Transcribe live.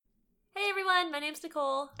everyone. My name's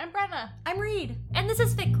Nicole. I'm Brenna. I'm Reed. And this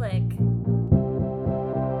is Fic Click.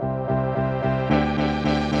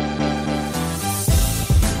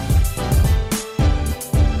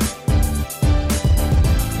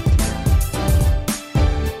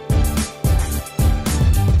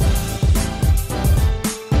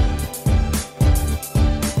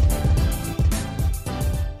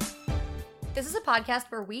 This is a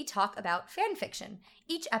podcast where we talk about fan fiction.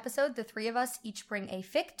 Each episode, the three of us each bring a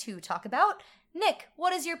fic to talk about. Nick,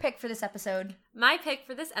 what is your pick for this episode? My pick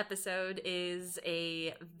for this episode is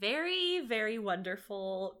a very, very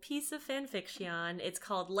wonderful piece of fan fiction. It's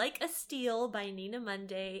called Like a Steel by Nina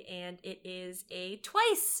Monday, and it is a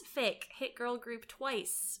Twice fic. Hit girl group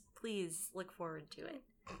Twice. Please look forward to it.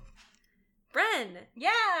 Bren!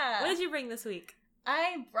 Yeah! What did you bring this week?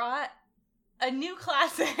 I brought a new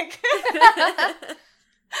classic.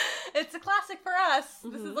 It's a classic for us.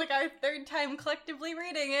 Mm-hmm. This is like our third time collectively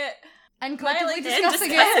reading it. And collectively My,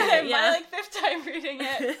 discussing it. My fifth time reading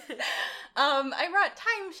it. I brought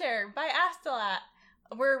Timeshare by Astolat.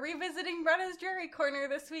 We're revisiting Brenna's Dreary Corner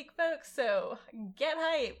this week, folks, so get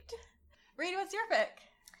hyped. Reed, what's your pick?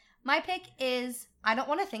 My pick is I Don't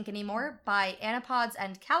Want to Think Anymore by Anapods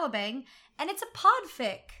and Caliban, and it's a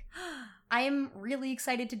podfic. I am really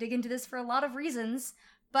excited to dig into this for a lot of reasons,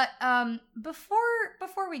 but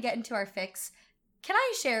before we get into our fics, can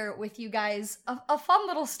I share with you guys a fun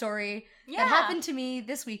little story that happened to me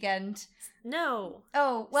this weekend? No.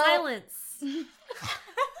 Oh, well... Silence.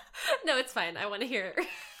 No, it's fine. I want to hear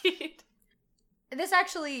it.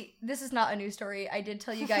 This is not a new story. I did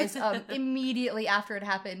tell you guys immediately after it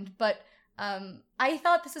happened, but I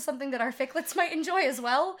thought this is something that our ficlets might enjoy as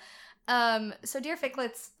well. So dear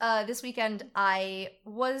ficlets, this weekend I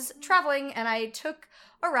was traveling and I took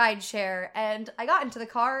a ride share and I got into the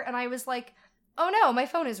car and I was like, oh no, my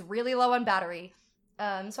phone is really low on battery.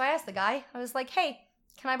 So I asked the guy, I was like, hey,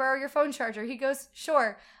 can I borrow your phone charger? He goes,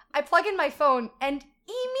 sure. I plug in my phone and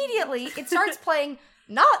immediately it starts playing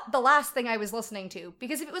not the last thing I was listening to,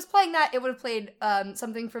 because if it was playing that, it would have played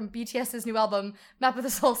something from BTS's new album, Map of the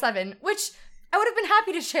Soul 7, which I would have been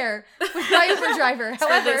happy to share with my Uber driver.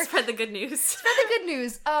 However, spread the good news. Spread the good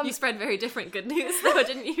news. You spread very different good news, though,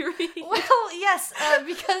 didn't you, Reed? Well, yes,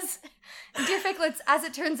 because, dear ficlets, as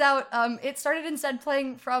it turns out, it started instead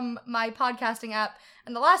playing from my podcasting app,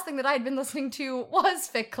 and the last thing that I had been listening to was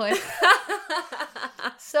Fic Click.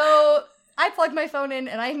 So I plug my phone in,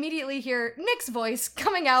 and I immediately hear Nick's voice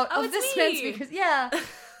coming out of this man's speakers. Yeah.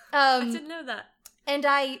 I didn't know that. And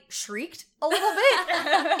I shrieked a little bit,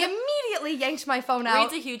 immediately yanked my phone out.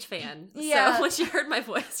 Reed's a huge fan. Yeah. So when she heard my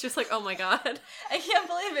voice, she was like, oh my god. I can't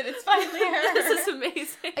believe it. It's finally her. This is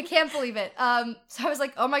amazing. I can't believe it. So I was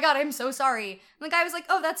like, oh my god, I'm so sorry. And the guy was like,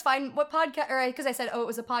 oh, that's fine. What podcast? Or because I said, oh, it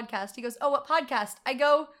was a podcast. He goes, oh, what podcast? I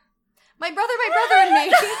go, my brother and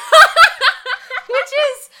me. Which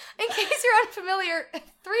is, in case you're unfamiliar,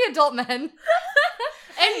 3 adult men.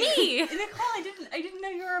 And me! Nicole, I didn't know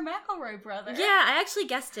you were a McElroy brother. Yeah, I actually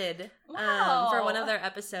guested Wow. for one of their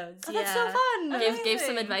episodes. Oh, that's so fun. Gave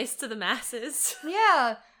some advice to the masses.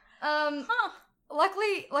 Yeah.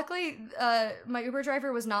 Luckily, my Uber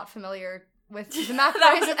driver was not familiar with the McElroys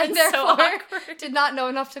That and so therefore did not know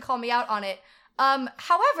enough to call me out on it.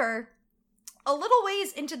 However, a little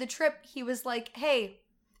ways into the trip, he was like, hey,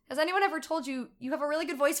 has anyone ever told you you have a really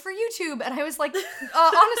good voice for YouTube? And I was like,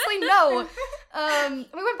 honestly, no.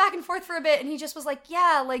 We went back and forth for a bit, and he just was like,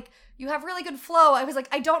 yeah, like, you have really good flow. I was like,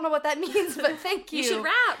 I don't know what that means, but thank you. You should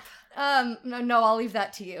rap. No, I'll leave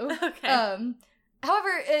that to you. Okay. However,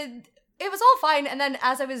 it was all fine, and then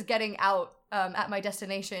as I was getting out at my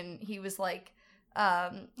destination, he was like,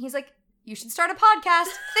 he's like, you should start a podcast.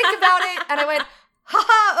 Think about it. And I went,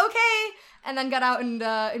 haha, okay. And then got out and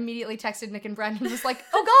immediately texted Nick and Brendan and was like,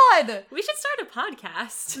 oh god! We should start a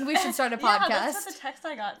podcast. We should start a Yeah, podcast. that's what the text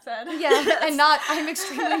I got said. Yeah, and not, I'm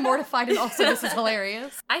extremely mortified and also this is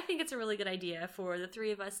hilarious. I think it's a really good idea for the 3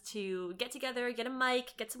 of us to get together, get a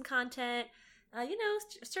mic, get some content,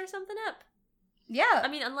 stir something up. Yeah. I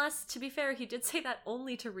mean, unless, to be fair, he did say that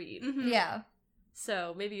only to Reed. Mm-hmm. Yeah.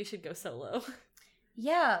 So maybe you should go solo.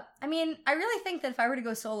 Yeah. I mean, I really think that if I were to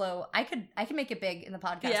go solo, I could make it big in the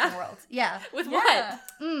podcasting world. Yeah. With Yeah.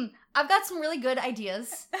 what? I've got some really good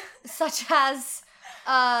ideas, such as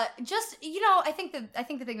I think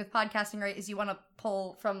the thing with podcasting, right, is you want to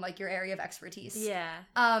pull from like your area of expertise. Yeah.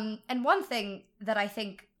 And one thing that I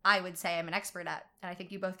think I would say I'm an expert at, and I think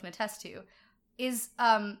you both can attest to, is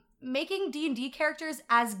making D&D characters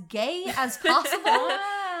as gay as possible.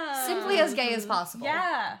 Simply as gay as possible.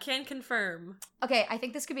 Yeah. Can confirm. Okay, I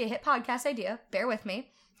think this could be a hit podcast idea. Bear with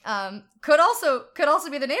me. Could also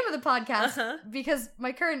be the name of the podcast Uh-huh. because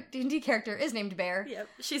my current D&D character is named Bear. Yep.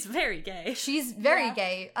 She's very gay. She's very Yeah.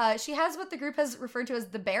 gay. She has what the group has referred to as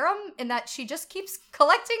the Barum, in that she just keeps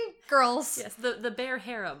collecting girls. Yes, the bear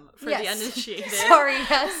harem for Yes. the uninitiated. Sorry,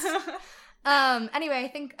 yes. Anyway, I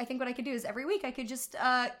think what I could do is every week I could just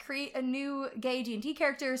create a new gay D&D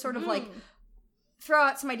character, sort of like throw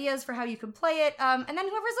out some ideas for how you could play it, and then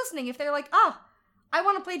whoever's listening, if they're like, I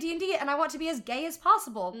want to play D&D and I want to be as gay as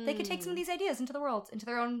possible, they could take some of these ideas into the world, into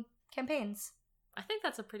their own campaigns. I think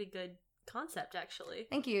that's a pretty good concept, actually.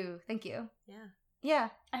 Thank you. Yeah. Yeah,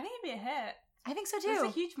 I think it'd be a hit. I think so There's a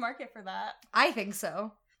too. huge market for that. I think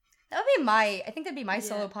so. I think that'd be my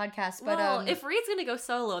solo podcast, but Well, if Reed's gonna go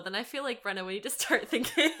solo, then I feel like, Brenna, we need to start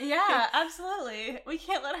thinking. Yeah, absolutely. We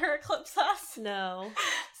can't let her eclipse us No.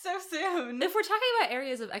 so soon. If we're talking about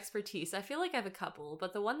areas of expertise, I feel like I have a couple,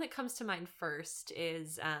 but the one that comes to mind first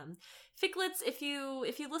is Ficklets. If you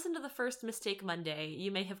listen to the first Mistake Monday, you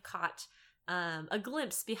may have caught a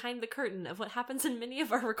glimpse behind the curtain of what happens in many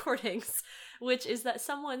of our recordings, which is that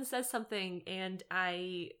someone says something and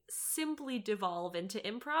I simply devolve into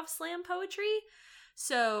improv slam poetry.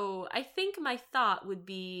 So I think my thought would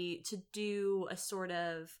be to do a sort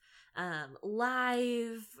of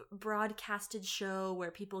live broadcasted show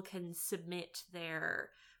where people can submit their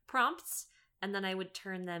prompts, and then I would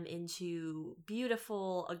turn them into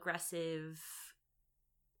beautiful, aggressive,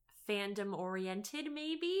 fandom-oriented,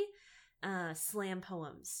 maybe, slam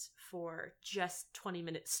poems for just 20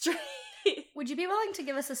 minutes straight. would you be willing to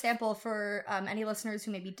give us a sample for any listeners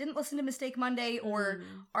who maybe didn't listen to Mistake Monday or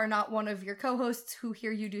are not one of your co-hosts who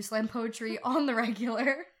hear you do slam poetry on the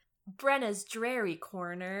regular? Brenna's Dreary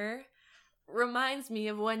Corner reminds me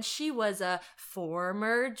of when she was a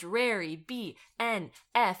former Dreary.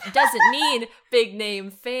 BNF doesn't mean big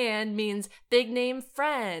name fan, means big name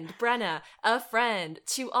friend. Brenna, a friend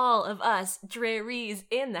to all of us Drearies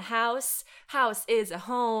in the house. House is a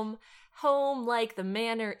home. Home like the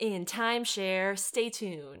manor in Timeshare. Stay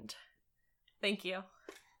tuned. Thank you.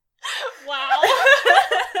 Wow.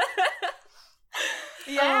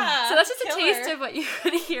 Yeah. So that's just a killer. taste of what you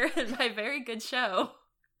could hear in my very good show.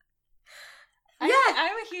 I'm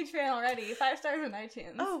a huge fan already. 5 stars on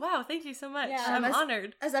iTunes. Oh, wow. Thank you so much. Yeah. I'm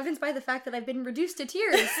honored. As evidenced by the fact that I've been reduced to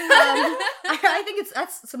tears. I think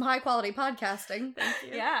that's some high quality podcasting. Thank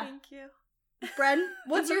you. Yeah. Thank you. Bren,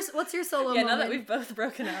 what's your solo Yeah, moment? now that we've both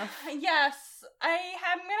broken up. Yes,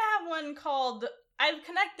 I'm gonna have one called I've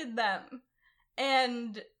Connected Them.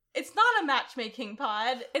 And it's not a matchmaking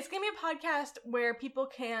pod. It's gonna be a podcast where people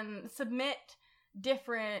can submit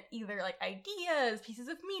different either like ideas, pieces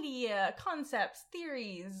of media, concepts,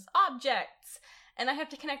 theories, objects, and I have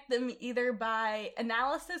to connect them either by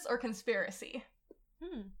analysis or conspiracy.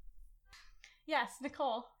 Yes,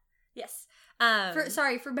 Nicole. Yes.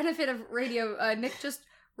 For benefit of radio, Nick just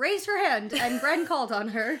raised her hand and Bren called on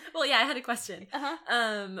her. Well, yeah, I had a question.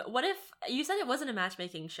 Uh-huh. What if you said it wasn't a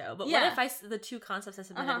matchmaking show, but Yeah. what if the two concepts I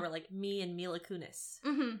submitted Uh-huh. were like me and Mila Kunis?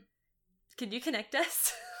 Mm-hmm. Could you connect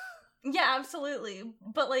us? Yeah, absolutely.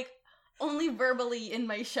 But like only verbally in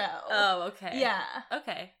my show. Oh, okay. Yeah.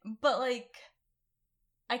 Okay. But like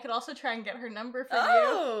I could also try and get her number for you.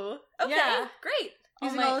 Oh, okay. Yeah. Great.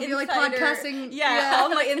 Using all of your like podcasting. Yeah, all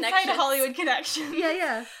my inside Connections. Hollywood connections.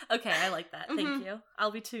 Yeah. Okay, I like that. Thank you. I'll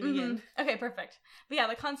be tuning in. Okay, perfect. But yeah,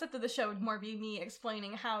 the concept of the show would more be me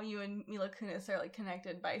explaining how you and Mila Kunis are like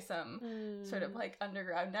connected by some sort of like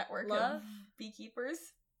underground network Love? of beekeepers.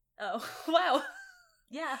 Oh, wow.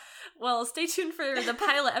 Yeah. Well, stay tuned for the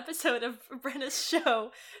pilot episode of Brenna's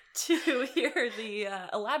show to hear the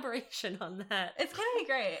elaboration on that. It's gonna be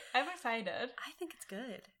great. I'm excited. I think it's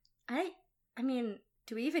good. I mean,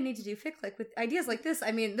 do we even need to do Ficklick with ideas like this?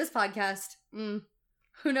 I mean, this podcast, who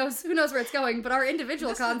knows where it's going, but our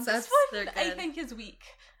individual concepts. This one, they're I good. think, is weak.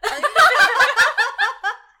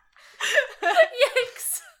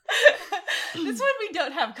 Yikes. This one we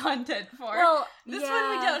don't have content for. Well, this one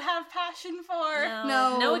we don't have passion for.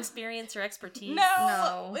 No experience or expertise.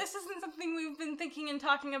 No. This isn't something we've been thinking and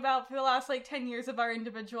talking about for the last like 10 years of our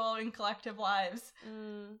individual and collective lives.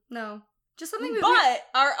 No. Just something we But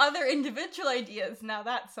our other individual ideas, now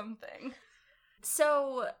that's something.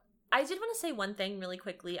 So, I did want to say one thing really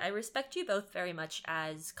quickly. I respect you both very much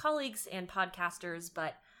as colleagues and podcasters,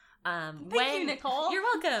 but Thank you, Nicole. You're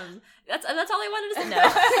welcome. That's all I wanted to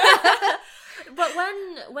know. But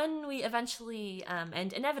when we eventually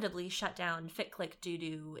and inevitably shut down FitClick due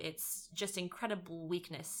to its just incredible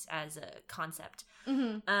weakness as a concept,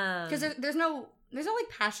 because there's no like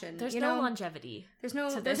passion. there's you no know? longevity. There's no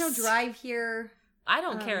to there's no this. drive here. I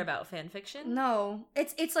don't care about fan fiction. No,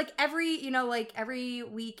 it's like every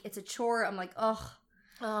week it's a chore. I'm like, ugh.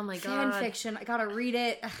 Oh my god. Fan fiction. I gotta read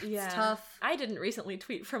it. Ugh, Yeah. It's tough. I didn't recently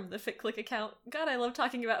tweet from the FicClick account. God, I love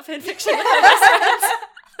talking about fan fiction with my best friends.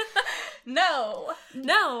 No.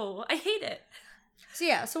 No, I hate it. So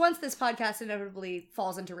yeah, so once this podcast inevitably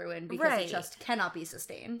falls into ruin because Right. it just cannot be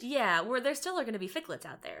sustained. Yeah, where there still are going to be ficklets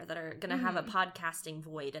out there that are going to have a podcasting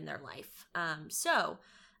void in their life. So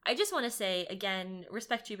I just want to say, again,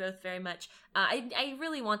 respect you both very much. I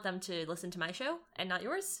really want them to listen to my show and not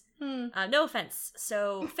yours. No offense.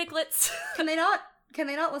 So ficklets. Can they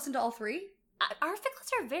not listen to all three? Our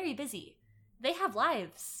ficklets are very busy. They have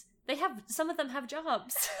lives. Some of them have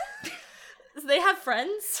jobs. They have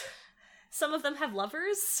friends. Some of them have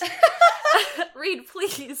lovers. Reed,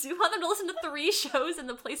 please. You want them to listen to 3 shows in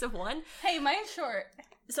the place of 1? Hey, mine's short.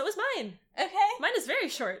 So is mine. Okay. Mine is very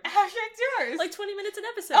short. How short's yours? Like 20 minutes an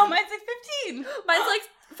episode. Oh, mine's like 15. Mine's like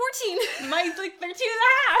 14. Mine's like 13 and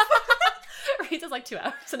a half. Reed's is like 2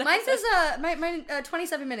 hours an Mine episode. says mine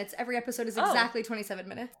 27 minutes. Every episode is exactly 27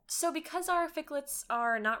 minutes. So because our ficklets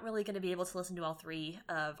are not really going to be able to listen to all 3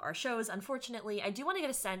 of our shows, unfortunately, I do want to get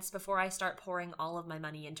a sense before I start pouring all of my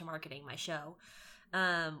money into marketing my show,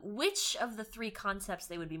 which of the 3 concepts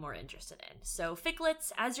they would be more interested in. So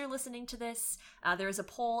ficklets, as you're listening to this, there is a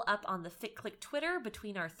poll up on the FicClick Twitter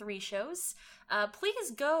between our 3 shows. Please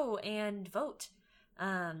go and vote.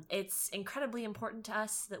 It's incredibly important to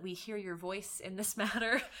us that we hear your voice in this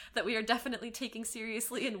matter, that we are definitely taking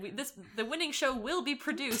seriously, and the winning show will be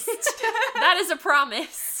produced. That is a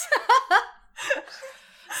promise.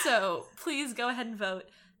 So please go ahead and vote.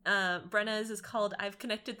 Brenna's is called I've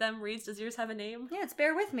Connected Them. Reed's, does yours have a name? Yeah, it's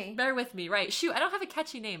Bear With Me. Bear With Me, right. Shoot, I don't have a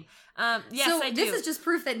catchy name. Yes, so I do. this is just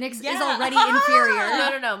proof that Nyx Yeah. is already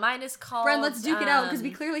inferior. No. Mine is called... Bren, let's duke it out because we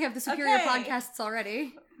clearly have the superior okay. podcasts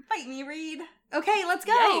already. Fight me, Reed. Okay, let's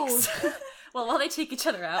go. Yikes. Well, while they take each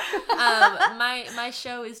other out, my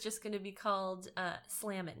show is just going to be called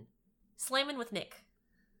Slammin' with Nick.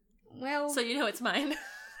 Well, So you know it's mine.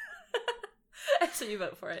 So you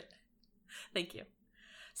vote for it. Thank you.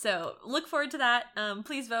 So look forward to that.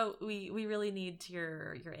 Please vote. We really need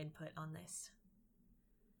your input on this.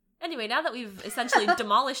 Anyway, now that we've essentially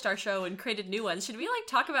demolished our show and created new ones, should we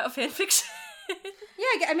talk about fanfiction?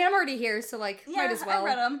 yeah, I mean, I'm already here, so might as well. I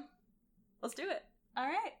read them. Let's do it. All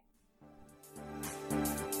right.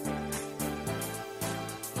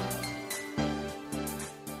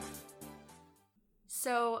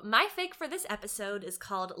 So my fic for this episode is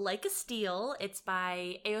called Like a Steel. It's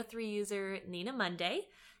by AO3 user Nina Monday.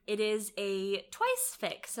 It is a Twice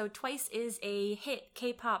fic. So Twice is a hit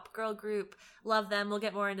K-pop girl group. Love them. We'll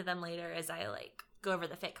get more into them later as I go over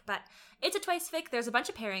the fic. But it's a Twice fic. There's a bunch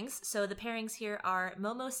of pairings. So the pairings here are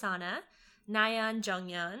Momo Sana, Nayeon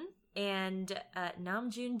Jonghyun, and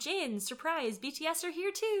Namjoon Jin. Surprise! BTS are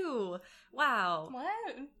here too. Wow.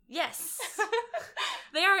 What? Yes.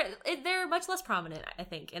 They're much less prominent, I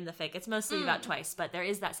think, in the fic. It's mostly about Twice, but there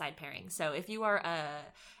is that side pairing. So if you are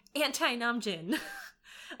anti-Namjoon, still give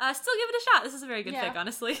it a shot. This is a very good fic,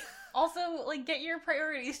 honestly. Also, get your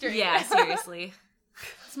priorities straight. Yeah, seriously.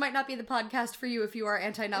 This might not be the podcast for you if you are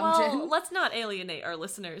anti-Namjoon. Well, let's not alienate our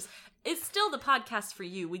listeners. It's still the podcast for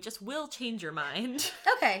you. We just will change your mind.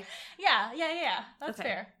 Okay. Yeah. That's Okay.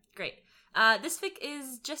 fair. Great. This fic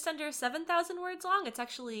is just under 7,000 words long. It's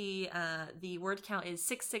actually, the word count is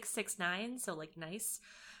 6669, so nice.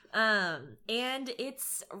 And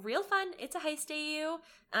it's real fun. It's a heist AU.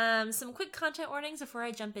 Some quick content warnings before I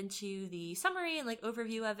jump into the summary and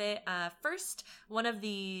overview of it. First, one of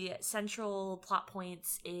the central plot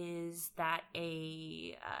points is that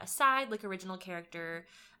a side, original character,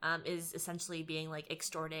 is essentially being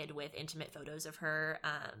extorted with intimate photos of her.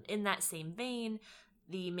 In that same vein,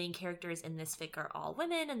 the main characters in this fic are all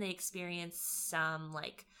women, and they experience some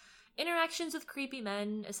interactions with creepy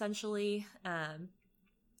men, essentially.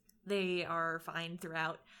 They are fine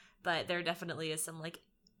throughout, but there definitely is some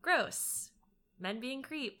gross men being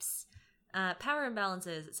creeps, power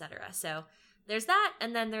imbalances, etc. So there's that,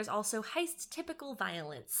 and then there's also heist typical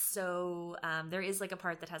violence. So there is a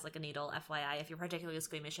part that has a needle, FYI, if you're particularly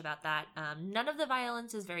squeamish about that. None of the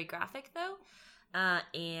violence is very graphic though.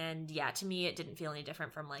 And yeah, to me, it didn't feel any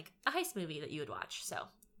different from a heist movie that you would watch. So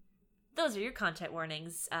those are your content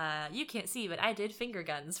warnings. You can't see, but I did finger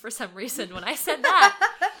guns for some reason when I said that.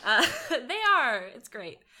 It's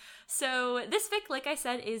great. So this fic, like I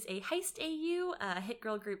said, is a heist AU. Hit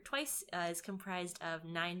girl group Twice is comprised of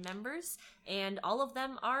 9 members. and all of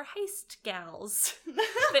them are heist gals.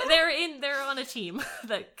 They're on a team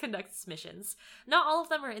that conducts missions. Not all of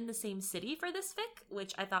them are in the same city for this fic,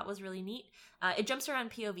 which I thought was really neat. It jumps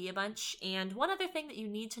around POV a bunch, and one other thing that you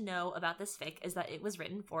need to know about this fic is that it was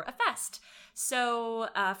written for a fest. So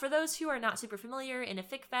for those who are not super familiar, in a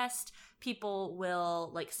fic fest, people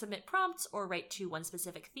will like submit prompts or write to one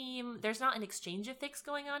specific theme. There's not an exchange of fics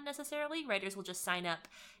going on necessarily. Writers will just sign up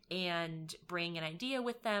and bring an idea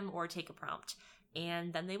with them or take a prompt,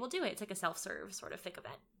 and then they will do it. It's like a self-serve sort of fic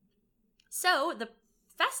event. So the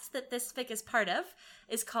fest that this fic is part of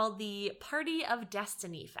is called the Party of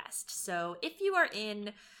Destiny Fest. So if you are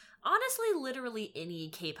in honestly literally any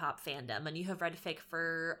K-pop fandom and you have read fic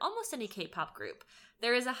for almost any K-pop group,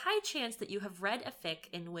 there is a high chance that you have read a fic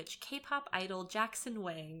in which K-pop idol Jackson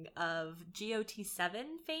Wang of GOT7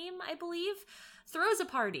 fame, I believe, throws a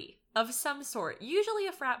party of some sort, usually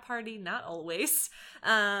a frat party, not always,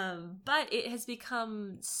 but it has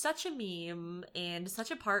become such a meme and such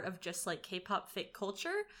a part of just like K-pop fic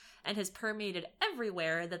culture and has permeated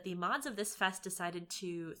everywhere that the mods of this fest decided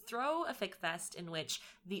to throw a fic fest in which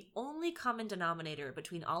the only common denominator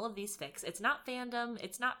between all of these fics, it's not fandom,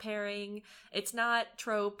 it's not pairing, it's not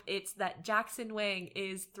trope, it's that Jackson Wang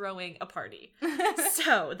is throwing a party.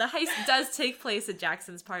 So the heist does take place at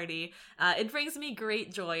Jackson's party. It brings me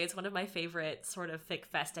great joy. It's one of my favorite sort of fic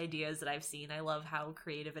fest ideas that I've seen. I love how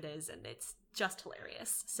creative it is, and it's just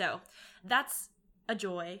hilarious. So that's a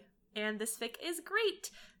joy, and this fic is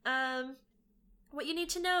great. What you need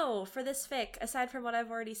to know for this fic, aside from what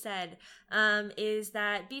I've already said, is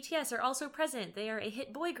that BTS are also present. They are a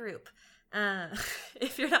hit boy group.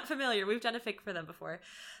 If you're not familiar, we've done a fic for them before.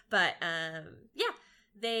 But yeah,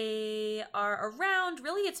 they are around.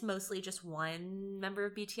 Really, it's mostly just one member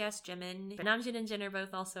of BTS, Jimin. Namjoon and Jin are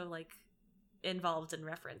both also like involved and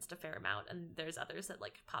referenced a fair amount, and there's others that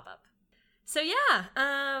like pop up. So yeah,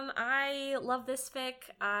 I love this fic.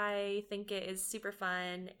 I think it is super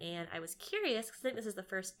fun, and I was curious, because I think this is the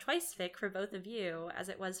first Twice fic for both of you, as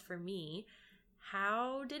it was for me.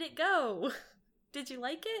 How did it go? Did you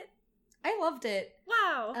like it? I loved it.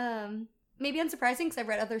 Wow. Maybe unsurprising, because I've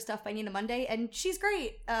read other stuff by Nina Monday, and she's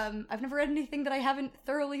great. I've never read anything that I haven't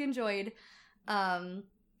thoroughly enjoyed. I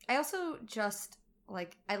also just,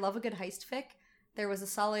 like, I love a good heist fic. There was a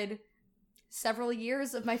solid several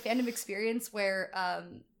years of my fandom experience where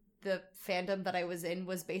the fandom that I was in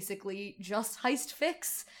was basically just heist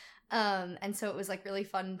fics, and so it was like really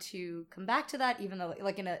fun to come back to that, even though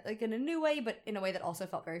like in a new way, but in a way that also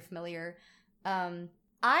felt very familiar.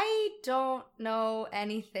 I don't know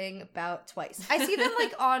anything about Twice. I see them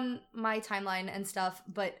like on my timeline and stuff,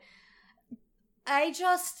 but I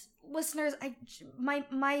just, listeners,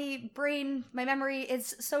 my brain, my memory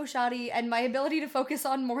is so shoddy, and my ability to focus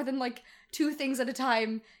on more than like 2 things at a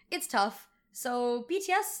time, it's tough. So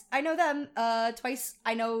BTS, I know them. Twice,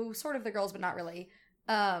 I know sort of the girls, but not really.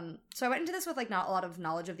 So I went into this with like not a lot of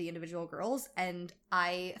knowledge of the individual girls, and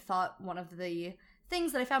I thought one of the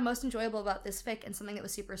things that I found most enjoyable about this fic, and something that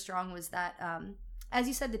was super strong, was that, as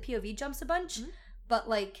you said, the POV jumps a bunch, but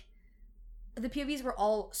like the POVs were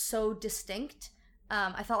all so distinct.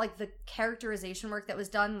 I felt like the characterization work that was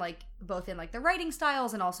done, like both in like the writing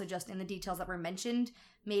styles and also just in the details that were mentioned,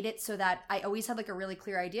 made it so that I always had like a really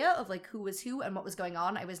clear idea of like who was who and what was going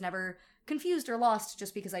on. I was never confused or lost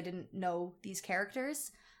just because I didn't know these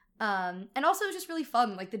characters. And also it was just really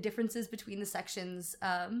fun. Like the differences between the sections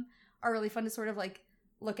are really fun to sort of like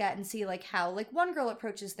look at and see like how like one girl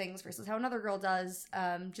approaches things versus how another girl does.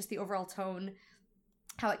 Just the overall tone,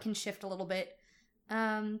 how it can shift a little bit.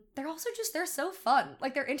 They're so fun.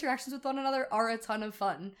 Like their interactions with one another are a ton of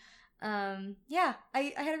fun. Yeah,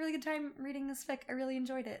 I had a really good time reading this fic. I really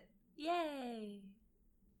enjoyed it. Yay.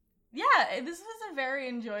 Yeah, this was a very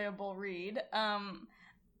enjoyable read.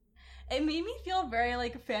 It made me feel very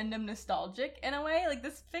like fandom nostalgic in a way. Like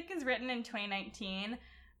this fic is written in 2019,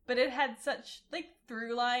 but it had such like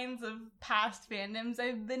through lines of past fandoms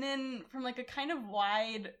I've been in from like a kind of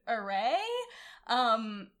wide array.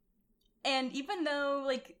 And even though,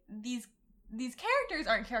 like, these characters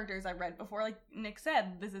aren't characters I've read before, like Nick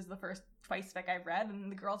said, this is the first Twice fic I've read,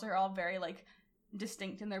 and the girls are all very, like,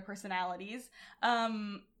 distinct in their personalities.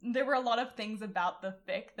 There were a lot of things about the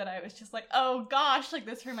fic that I was just like, oh gosh, like,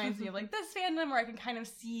 this reminds me of, like, this fandom, where I can kind of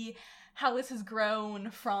see how this has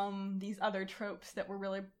grown from these other tropes that were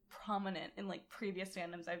really prominent in, like, previous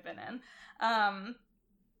fandoms I've been in.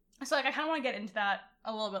 So, like, I kind of want to get into that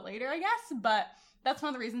a little bit later, I guess, but that's one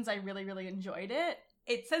of the reasons I really, really enjoyed it.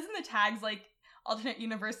 It says in the tags, like, alternate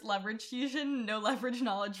universe leverage fusion, no leverage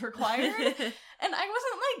knowledge required. And I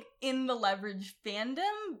wasn't, like, in the leverage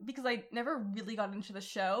fandom because I never really got into the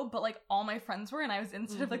show, but, like, all my friends were, and I was in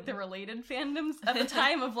sort of, like, the related fandoms at the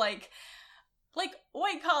time of, like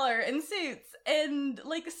White Collar and Suits and,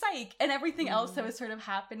 like, Psych and everything else that was sort of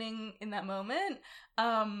happening in that moment.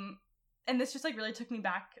 And this just, like, really took me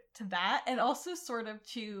back to that, and also sort of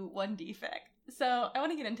to 1D fic. So I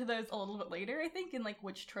want to get into those a little bit later, I think, and, like,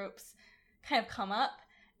 which tropes kind of come up,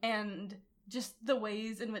 and just the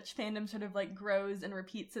ways in which fandom sort of, like, grows and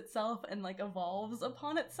repeats itself and, like, evolves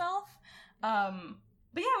upon itself.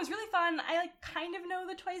 But yeah, it was really fun. I, like, kind of know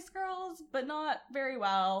the Twice girls, but not very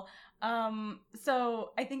well.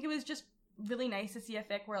 So I think it was just really nice to see a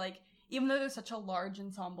fic where, like, even though there's such a large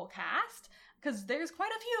ensemble cast, because there's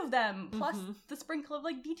quite a few of them, plus the sprinkle of,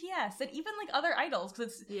 like, BTS, and even, like, other idols,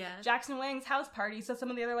 because it's Jackson Wang's house party, so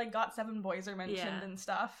some of the other, like, GOT7 boys are mentioned and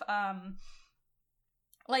stuff.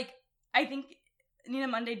 Like, I think Nina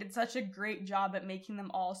Monday did such a great job at making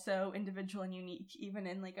them all so individual and unique, even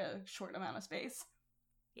in, like, a short amount of space.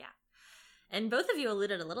 Yeah. And both of you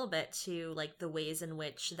alluded a little bit to, like, the ways in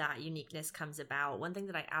which that uniqueness comes about. One thing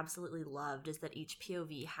that I absolutely loved is that each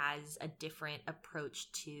POV has a different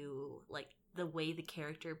approach to, like, the way the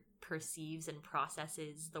character perceives and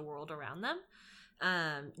processes the world around them.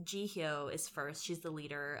 Jihyo is first. She's the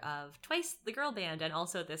leader of Twice, the girl band, and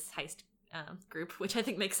also this heist group, which I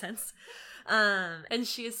think makes sense. And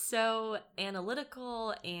she is so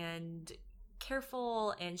analytical and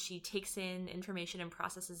careful, and she takes in information and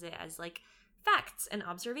processes it as, like, facts and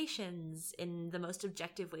observations in the most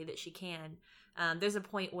objective way that she can. There's a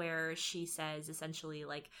point where she says, essentially,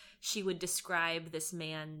 like, she would describe this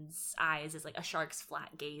man's eyes as, like, a shark's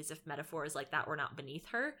flat gaze if metaphors like that were not beneath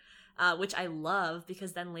her, which I love,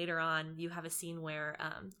 because then later on you have a scene where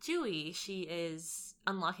Jui, she is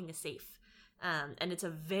unlocking a safe. And it's a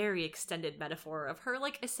very extended metaphor of her,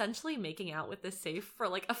 like, essentially making out with this safe for,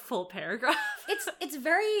 like, a full paragraph. It's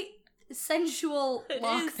very sensual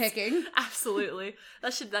lock picking. Absolutely.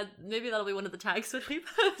 Maybe that'll be one of the tags when we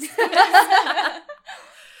post.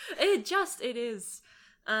 It is.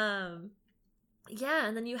 Yeah,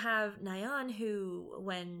 and then you have Nayeon, who,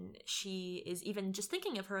 when she is even just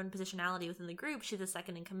thinking of her own positionality within the group, she's the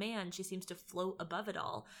second in command. She seems to float above it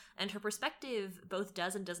all. And her perspective both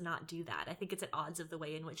does and does not do that. I think it's at odds of the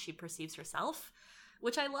way in which she perceives herself,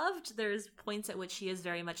 which I loved. There's points at which she is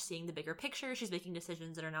very much seeing the bigger picture. She's making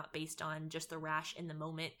decisions that are not based on just the rash in the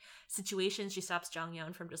moment situations. She stops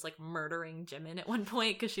Jonghyun from just, like, murdering Jimin at one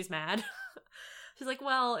point because she's mad. She's like,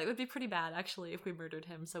 well, it would be pretty bad, actually, if we murdered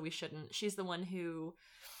him, so we shouldn't. She's the one who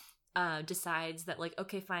decides that, like,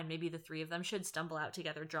 okay, fine, maybe the three of them should stumble out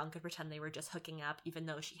together drunk and pretend they were just hooking up, even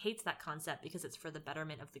though she hates that concept because it's for the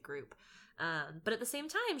betterment of the group. But at the same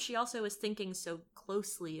time, she also is thinking so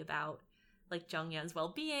closely about, like, Jonghyun's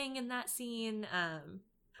well-being in that scene.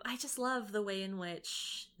 I just love the way in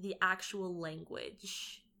which the actual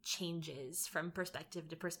language changes from perspective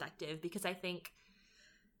to perspective, because I think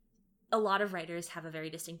a lot of writers have a very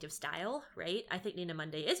distinctive style, right? I think Nina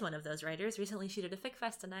Monday is one of those writers. Recently she did a fic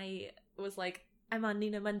fest and I was like, I'm on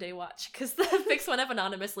Nina Monday watch, because the fics went up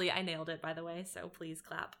anonymously. I nailed it, by the way, so please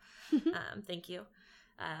clap. Thank you.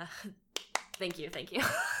 Thank you.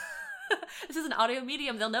 This is an audio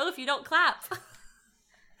medium. They'll know if you don't clap.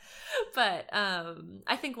 But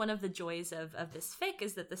I think one of the joys of this fic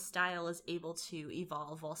is that the style is able to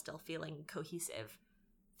evolve while still feeling cohesive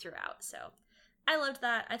throughout. So I loved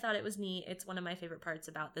that. I thought it was neat. It's one of my favorite parts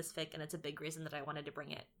about this fic, and it's a big reason that I wanted to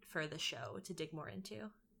bring it for the show to dig more into.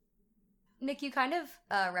 Nick, you kind of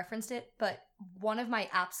referenced it, but one of my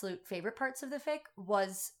absolute favorite parts of the fic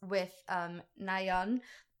was with Nayeon.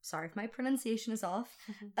 Sorry if my pronunciation is off.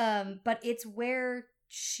 But it's where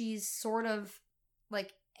she's sort of,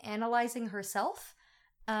 like, analyzing herself.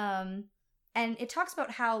 And it talks about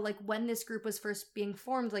how, like, when this group was first being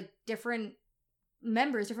formed, like, different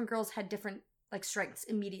girls had different, like, strengths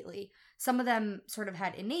immediately. Some of them sort of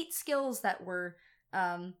had innate skills that were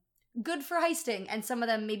good for heisting, and some of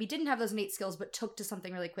them maybe didn't have those innate skills but took to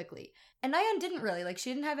something really quickly. And Nayeon didn't really. Like, she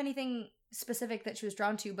didn't have anything specific that she was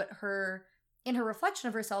drawn to, but in her reflection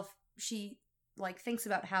of herself, she, like, thinks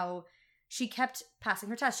about how she kept passing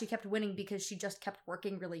her tests. She kept winning because she just kept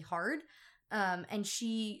working really hard. And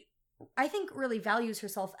she, I think, really values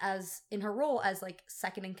herself as, in her role as, like,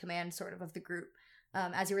 second in command sort of the group.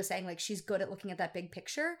 As you were saying, like, she's good at looking at that big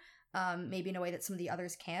picture, maybe in a way that some of the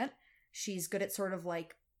others can't. She's good at sort of,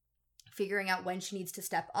 like, figuring out when she needs to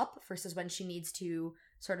step up versus when she needs to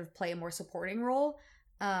sort of play a more supporting role.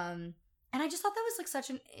 And I just thought that was, like, such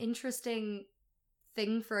an interesting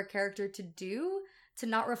thing for a character to do, to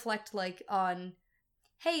not reflect like on,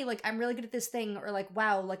 hey, like I'm really good at this thing, or like,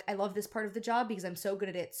 wow, like I love this part of the job because I'm so good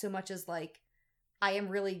at it, so much as like I am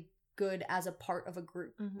really good as a part of a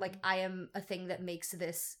group. Like I am a thing that makes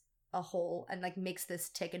this a whole and like makes this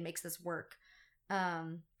tick and makes this work. I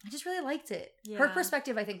just really liked it. Yeah. Her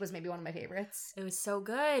perspective, I think, was maybe one of my favorites. It was so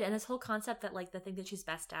good. And this whole concept that like the thing that she's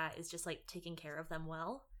best at is just like taking care of them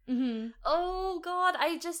well. Oh god,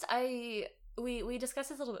 we discussed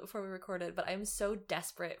this a little bit before we recorded, but I'm so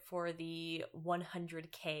desperate for the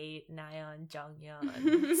 100k Nayeon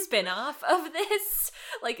Jonghyun spin-off of this.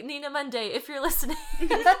 Like, Nina Monday, if you're listening,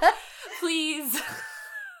 please.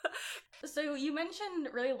 So you mentioned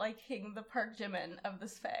really liking the Park Jimin of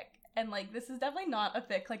this fic, and like this is definitely not a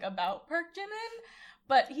fic like about Park Jimin,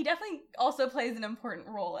 but he definitely also plays an important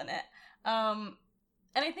role in it.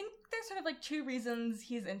 And I think there's sort of like two reasons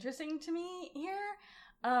he's interesting to me here.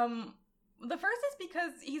 The first is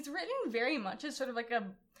because he's written very much as sort of like a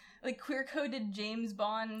queer-coded James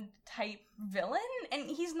Bond type villain, and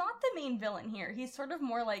he's not the main villain here. He's sort of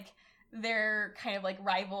more like their kind of like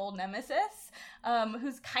rival nemesis,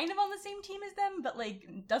 who's kind of on the same team as them, but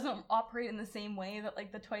like doesn't operate in the same way that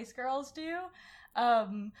like the Twice girls do. But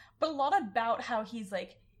a lot about how he's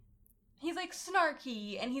like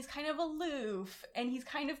snarky, and he's kind of aloof, and he's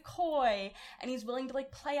kind of coy, and he's willing to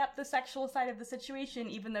like play up the sexual side of the situation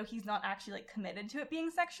even though he's not actually like committed to it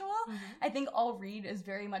being sexual. I think All Read is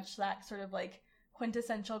very much that sort of like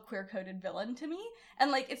quintessential queer-coded villain to me.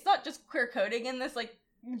 And like it's not just queer coding in this, like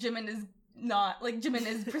Jimin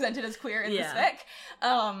is presented as queer in this fic.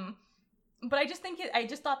 But I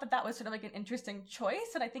just thought that was sort of like an interesting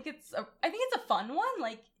choice, and I think it's a fun one.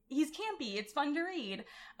 Like, he's campy, it's fun to read,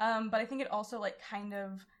 but I think it also like kind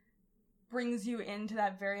of brings you into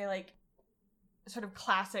that very like sort of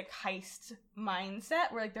classic heist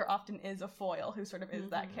mindset where like there often is a foil who sort of is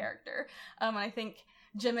that character. And I think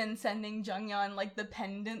Jimin sending Jonghyun like the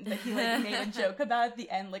pendant that he like made a joke about at the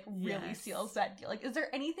end like really seals that deal. Like, is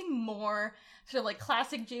there anything more sort of like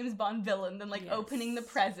classic James Bond villain than like opening the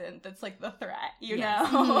present that's like the threat, you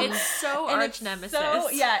know? It's so arch nemesis. So,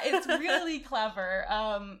 yeah, it's really clever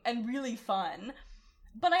and really fun.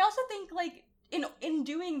 But I also think like in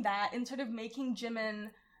doing that, in sort of making Jimin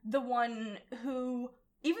the one who,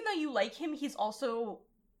 even though you like him, he's also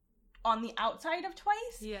on the outside of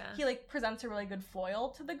Twice. Yeah. He like presents a really good foil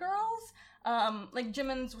to the girls. Like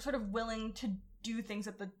Jimin's sort of willing to do things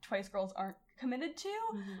that the Twice girls aren't committed to,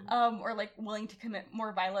 or like willing to commit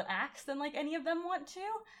more violent acts than like any of them want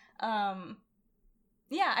to.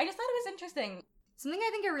 Yeah, I just thought it was interesting. Something I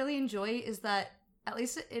think I really enjoy is that, at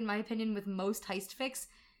least in my opinion, with most heist fics,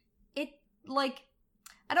 it like,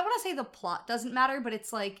 I don't want to say the plot doesn't matter, but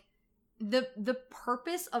it's like the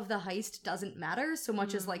purpose of the heist doesn't matter so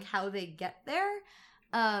much as like how they get there.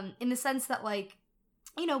 In the sense that like,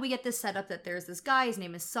 you know, we get this setup that there's this guy, his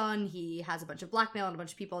name is Sun, he has a bunch of blackmail and a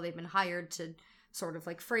bunch of people, they've been hired to sort of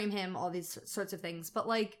like frame him, all these sorts of things. But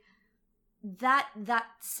like that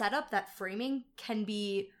setup, that framing can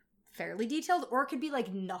be fairly detailed, or it could be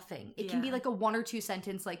like nothing. It can be like a 1 or 2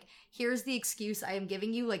 sentence, like, here's the excuse I am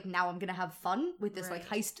giving you, like, now I'm gonna have fun with this like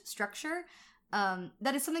heist structure.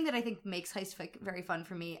 That is something that I think makes heist fic very fun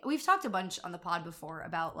for me. We've talked a bunch on the pod before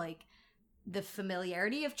about like the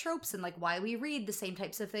familiarity of tropes and like why we read the same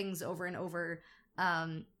types of things over and over.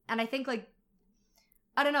 And I think like,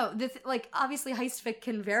 I don't know, like obviously heist fic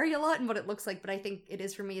can vary a lot in what it looks like, but I think it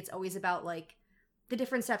is for me, it's always about like the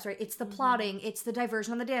different steps, right? It's the plotting, it's the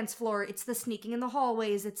diversion on the dance floor, it's the sneaking in the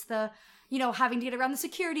hallways, it's the, you know, having to get around the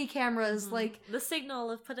security cameras, like the signal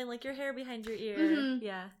of putting like your hair behind your ear.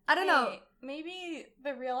 Yeah. I don't know. Maybe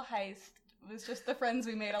the real heist was just the friends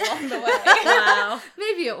we made along the way. Wow.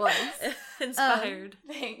 Maybe it was. Inspired.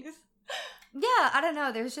 Thanks. Yeah, I don't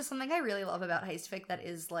know. There's just something I really love about heist fic that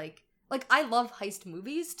is like I love heist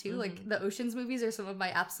movies too. Like the Ocean's movies are some of my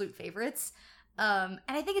absolute favorites. And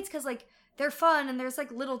I think it's because like they're fun and there's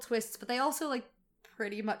like little twists, but they also like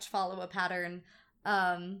pretty much follow a pattern.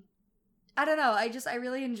 I don't know. I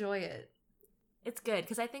really enjoy it. It's good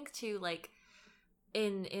because I think too, like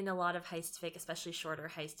in a lot of heist fic, especially shorter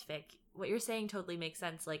heist fic, what you're saying totally makes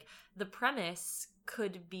sense. Like the premise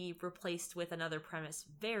could be replaced with another premise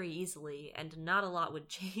very easily, and not a lot would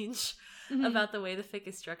change about the way the fic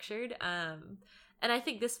is structured. And I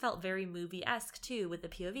think this felt very movie-esque too, with the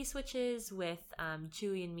POV switches, with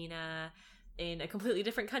Chewie and Mina in a completely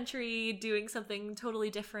different country doing something totally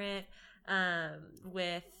different,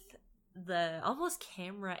 with the almost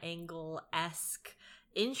camera angle-esque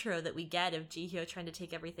intro that we get of Jihyo trying to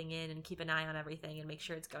take everything in and keep an eye on everything and make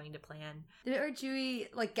sure it's going to plan. The bit where Jui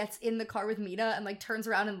like gets in the car with Mina and like turns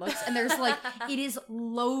around and looks, and there's like it is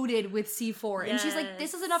loaded with C4, and she's like,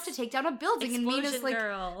 "This is enough to take down a building." Explosion and Mina's like,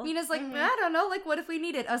 girl. I don't know, like, what if we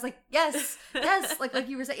need it? I was like, yes, like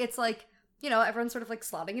you were saying, it's like, you know, everyone's sort of like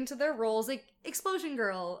slotting into their roles, like explosion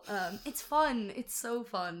girl. It's fun. It's so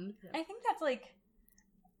fun. I think that's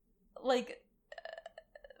like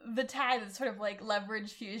the tag that's sort of like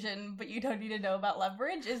leverage fusion, but you don't need to know about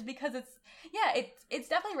leverage, is because it's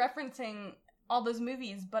definitely referencing all those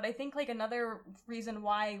movies. But I think like another reason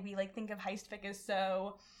why we like think of heist fic as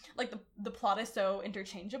so like the plot is so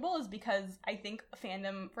interchangeable is because I think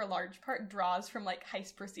fandom for a large part draws from like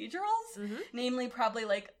heist procedurals, namely probably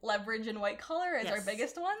like Leverage and White Collar as our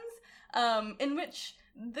biggest ones, in which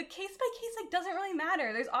the case by case like doesn't really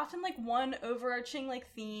matter. There's often like one overarching like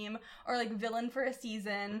theme or like villain for a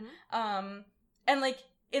season, and like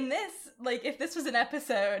in this, like if this was an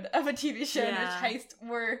episode of a TV show in which heist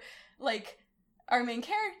were like our main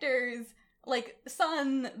characters, like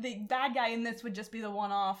Sun, the bad guy in this, would just be the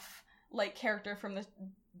one-off like character from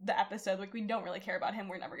the episode. Like we don't really care about him.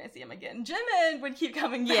 We're never gonna see him again. Jimin would keep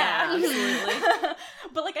coming back. Yeah, absolutely.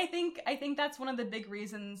 But like I think that's one of the big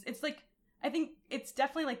reasons. It's like I think it's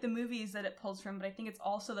definitely like the movies that it pulls from, but I think it's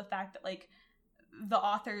also the fact that like the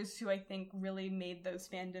authors who I think really made those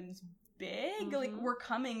fandoms big, like were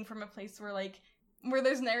coming from a place where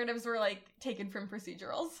those narratives were like taken from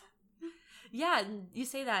procedurals. Yeah, you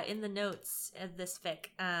say that in the notes of this fic.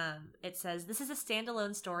 It says, "This is a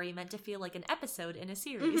standalone story meant to feel like an episode in a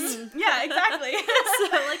series." Yeah, exactly.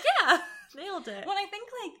 So, like, yeah, nailed it. Well, I think,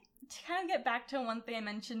 like, to kind of get back to one thing I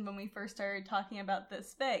mentioned when we first started talking about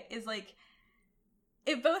this fic, is, like,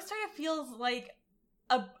 it both sort of feels like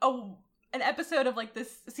an episode of, like,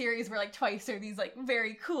 this series where, like, Twice are these, like,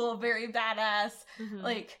 very cool, very badass,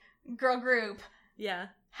 like, girl group. Yeah.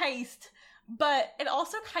 Heist. But it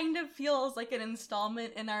also kind of feels like an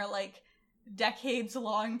installment in our, like,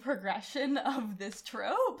 decades-long progression of this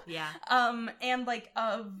trope. Yeah. And, like,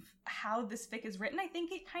 of how this fic is written. I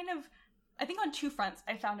think on two fronts,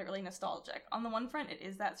 I found it really nostalgic. On the one front, it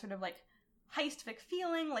is that sort of, like, heist fic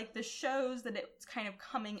feeling, like, the shows that it's kind of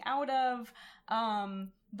coming out of,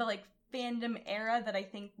 the, like, fandom era that I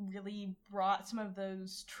think really brought some of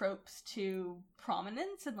those tropes to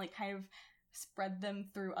prominence and, like, kind of spread them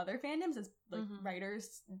through other fandoms as like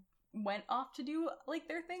writers went off to do like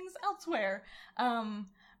their things elsewhere.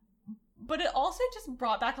 But it also just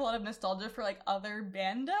brought back a lot of nostalgia for like other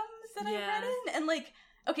bandoms that I've read in. And like,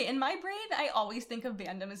 okay, in my brain, I always think of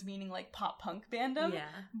bandom as meaning like pop punk bandom. Yeah.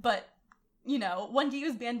 But you know, 1D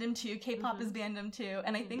is bandom too, K-pop is bandom too,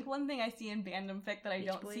 and I think one thing I see in bandom fic that I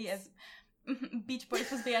don't see as Beach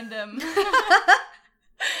Boys was bandom.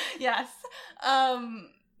 Yes.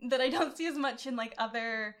 That I don't see as much in, like,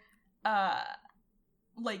 other,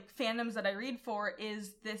 like, fandoms that I read for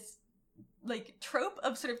is this, like, trope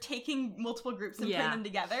of sort of taking multiple groups and putting them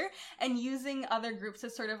together and using other groups to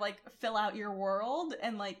sort of, like, fill out your world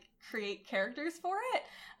and, like, create characters for it.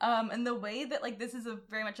 And the way that, like, this is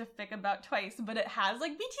very much a fic about Twice, but it has,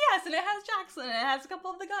 like, BTS and it has Jackson and it has a couple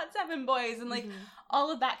of the GOT7 boys and, like,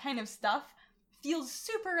 all of that kind of stuff feels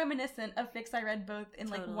super reminiscent of fics I read both in,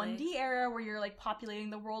 like, 1D era, where you're, like, populating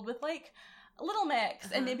the world with, like, Little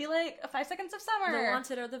Mix, and maybe, like, 5 Seconds of Summer. The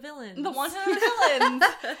Wanted or the Villains. The Wanted or the Villains.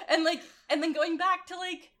 And, like, and then going back to,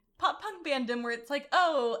 like, pop punk bandom, where it's like,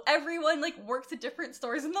 oh, everyone, like, works at different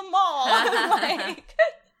stores in the mall. Like,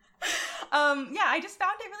 yeah, I just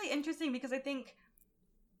found it really interesting because I think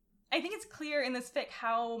it's clear in this fic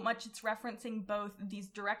how much it's referencing both these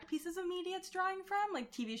direct pieces of media it's drawing from,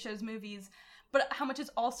 like TV shows, movies, but how much it's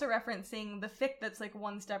also referencing the fic that's, like,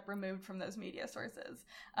 one step removed from those media sources.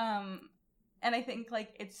 And I think,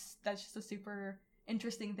 like, that's just a super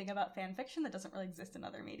interesting thing about fan fiction that doesn't really exist in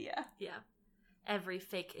other media. Yeah. Every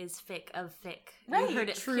fic is fic of fic. Right. You heard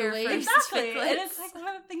it Truly. here first. Exactly. And it's, like,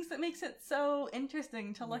 one of the things that makes it so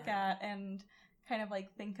interesting to look at and kind of,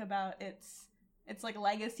 like, think about its like,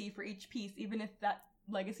 legacy for each piece, even if that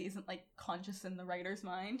legacy isn't, like, conscious in the writer's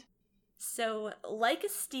mind. So, Like a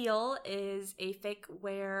Steel is a fic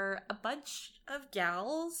where a bunch of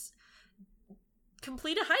gals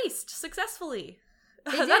complete a heist successfully.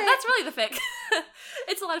 That's really the fic.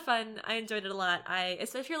 It's a lot of fun. I enjoyed it a lot.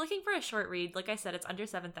 Especially if you're looking for a short read, like I said, it's under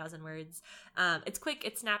 7,000 words. It's quick,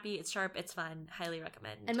 it's snappy, it's sharp, it's fun. Highly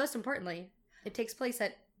recommend. And most importantly, it takes place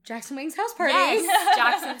at Jackson Wang's house party. Yes,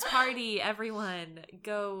 Jackson's party. Everyone,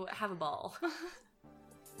 go have a ball.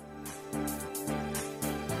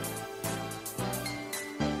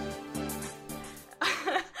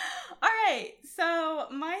 So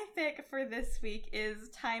my fic for this week is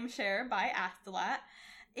Timeshare by Astolat.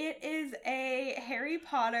 It is a Harry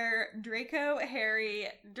Potter, Draco Harry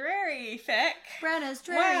Drarry fic. Brenna's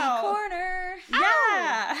Drarry Corner.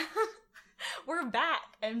 Yeah. We're back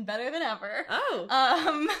and better than ever.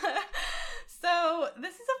 Oh. So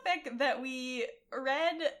this is a fic that we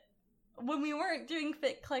read when we weren't doing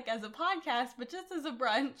Fic Click as a podcast, but just as a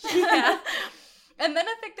brunch. Yeah. And then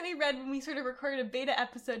a fic that we read when we sort of recorded a beta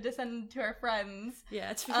episode to send to our friends.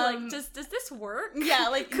 Yeah, to be like, does this work? Yeah,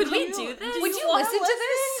 like, could we do this? Would you listen to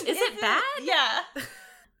this? Is it bad? Yeah.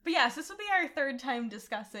 But yes, this will be our third time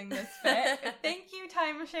discussing this fic. Thank you,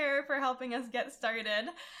 Timeshare, for helping us get started.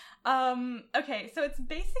 Okay, so it's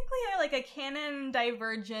basically like a canon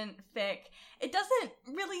divergent fic. It doesn't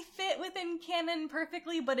really fit within canon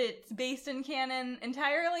perfectly, but it's based in canon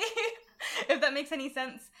entirely, if that makes any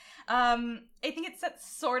sense. I think it sets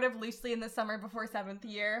sort of loosely in the summer before 7th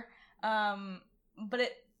year, but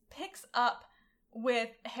it picks up with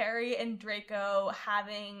Harry and Draco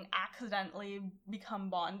having accidentally become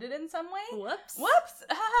bonded in some way. Whoops.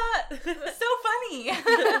 So funny.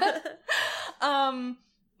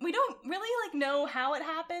 We don't really know how it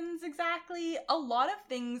happens exactly. A lot of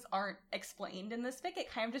things aren't explained in this fic. It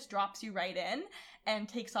kind of just drops you right in and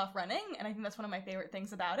takes off running, and I think that's one of my favorite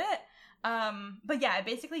things about it. But yeah, it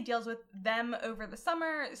basically deals with them over the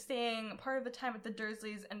summer, staying part of the time at the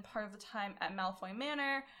Dursleys and part of the time at Malfoy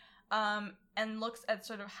Manor, and looks at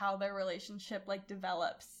sort of how their relationship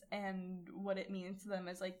develops and what it means to them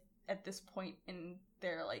as at this point in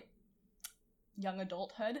their young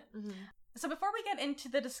adulthood. Mm-hmm. So before we get into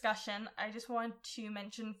the discussion, I just want to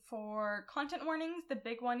mention for content warnings, the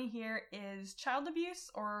big one here is child abuse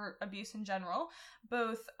or abuse in general,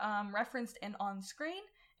 both referenced and on screen.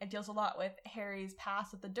 It deals a lot with Harry's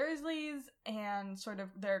past with the Dursleys and sort of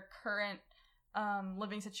their current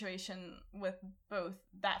living situation with both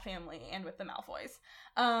that family and with the Malfoys.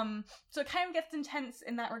 So it kind of gets intense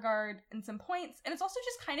in that regard in some points, and it's also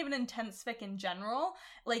just kind of an intense fic in general.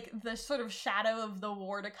 The sort of shadow of the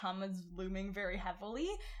war to come is looming very heavily.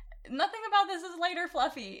 Nothing about this is light or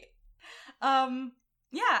fluffy.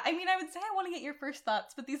 Yeah, I mean, I would say I want to get your first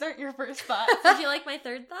thoughts, but these aren't your first thoughts. Did you like my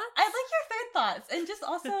third thoughts? I'd like your third thoughts, and just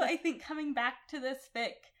also, I think coming back to this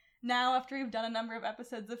fic now after we've done a number of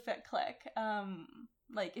episodes of Fic Click,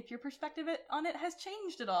 if your perspective on it has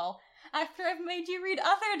changed at all after I've made you read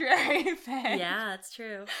other Drarry fics. Yeah, that's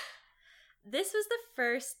true. This was the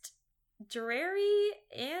first Drarry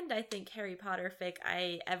and I think Harry Potter fic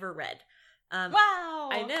I ever read. Wow!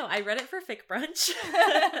 I know, I read it for Fic Brunch,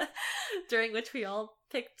 during which we all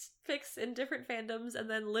picked fics in different fandoms and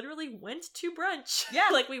then literally went to brunch. Yeah.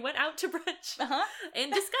 We went out to brunch Uh-huh.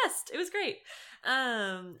 and discussed. It was great.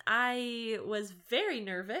 I was very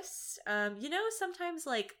nervous. Sometimes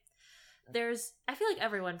I feel like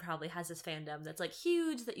everyone probably has this fandom that's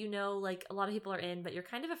huge that a lot of people are in, but you're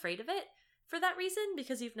kind of afraid of it for that reason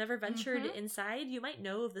because you've never ventured inside. You might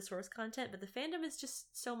know of the source content, but the fandom is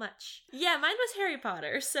just so much. Yeah, mine was Harry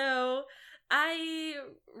Potter. So I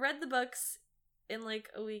read the books in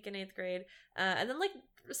a week in 8th grade, and then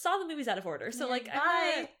saw the movies out of order. So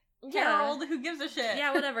bye, Harold, who gives a shit?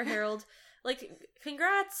 Yeah, whatever, Harold.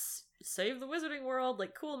 Congrats, save the Wizarding World,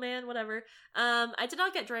 cool, man, whatever. I did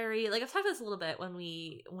not get Drarry. I've talked about this a little bit when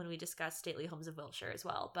we discussed Stately Homes of Wiltshire as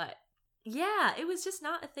well, but yeah, it was just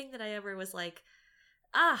not a thing that I ever was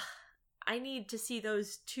I need to see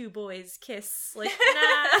those two boys kiss.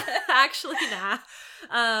 Nah, actually, nah.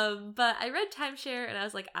 But I read Timeshare and I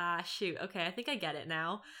was shoot, okay, I think I get it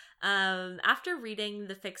now. After reading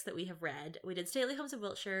the fics that we have read, we did Stately Homes of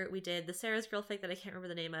Wiltshire, we did the Sarah's Girl fic that I can't remember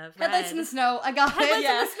the name of. Headlights in the Snow, I got Headlights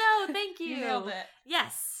it. in the Snow, thank you. You nailed it.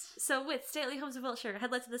 Yes. So with Stately Homes of Wiltshire,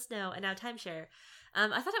 Headlights in the Snow, and now Timeshare,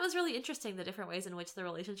 I thought it was really interesting the different ways in which the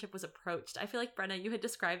relationship was approached. I feel like, Brenna, you had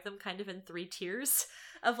described them kind of in 3 tiers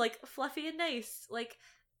of fluffy and nice, fluffy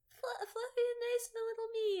and nice and a little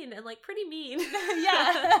mean, and pretty mean.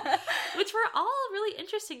 Yeah. Which were all really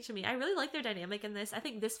interesting to me. I really like their dynamic in this. I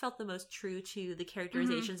think this felt the most true to the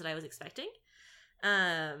characterizations that I was expecting.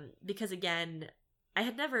 Because again, I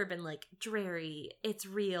had never been Drarry, it's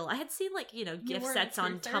real. I had seen gift sets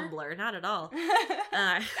on Tumblr. Not at all.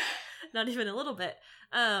 Not even a little bit.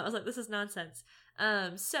 I was this is nonsense.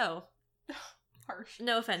 So Harsh.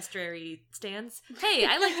 No offense, Drarry stans. Hey,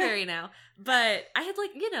 I like Drarry now. But I had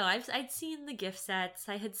I'd seen the gift sets.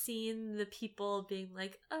 I had seen the people being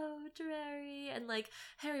oh, Drarry, and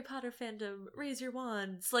Harry Potter fandom, raise your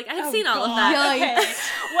wands. I had seen all of that. Okay.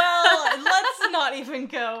 Well, let's not even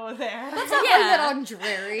even go there. Let's not blame that on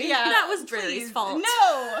Drary. Yeah, that was Drary's please, fault.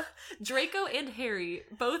 No! Draco and Harry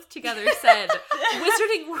both together said,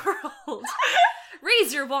 Wizarding World,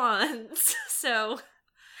 raise your wands. So,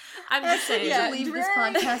 I'm just saying. Yeah, leave this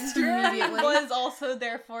podcast immediately. Was also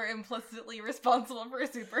therefore implicitly responsible for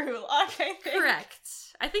Super Hulock, I think. Correct.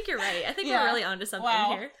 I think you're right. I think we're really onto something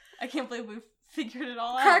here. I can't believe we've figured it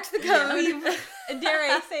all out. Cracked the code. We've, dare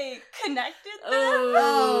I say, connected them?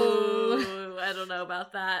 Oh, I don't know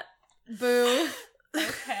about that. Boo.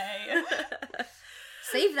 Okay.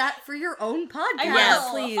 Save that for your own podcast. I Yes,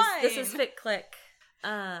 will. please. Fine. This is Fic Click.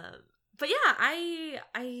 But yeah,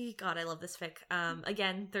 I love this fic.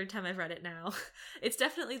 Again, third time I've read it now. It's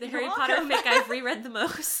definitely the You're Harry Potter welcome. fic I've reread the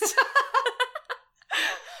most.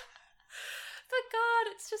 But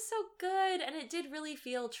God, it's just so good. And it did really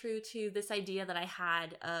feel true to this idea that I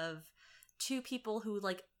had of two people who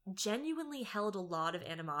like genuinely held a lot of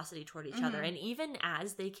animosity toward each other. And even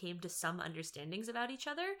as they came to some understandings about each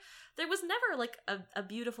other, there was never like a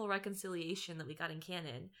beautiful reconciliation that we got in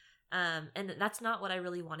canon. And that's not what I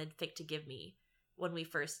really wanted fic to give me when we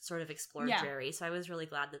first sort of explored Drary. So I was really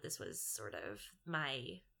glad that this was sort of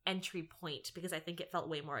my entry point, because I think it felt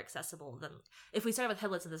way more accessible than if we started with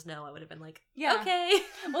Headless in the Snow. I would have been like, okay.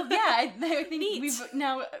 Well, yeah, I think Neat. we've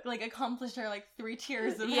now like accomplished our like 3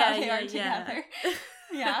 tiers of Yeah, how they yeah, are together.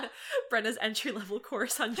 Yeah. Brenna's entry level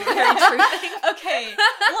course on Drary truthing. Okay,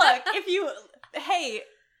 look, if you, hey,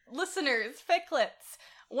 listeners, ficklets,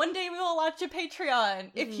 one day we will launch a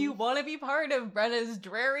Patreon. If you want to be part of Brenna's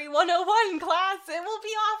Drary 101 class, it will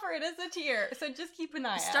be offered as a tier. So just keep an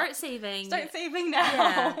eye out. Start saving. Start saving now.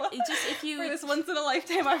 Yeah. Just if you for this once in a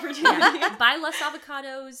lifetime opportunity. yeah, buy less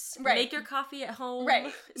avocados. Right. Make your coffee at home.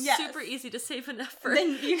 Right. Yes. Super easy to save enough for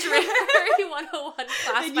Then you Drary 101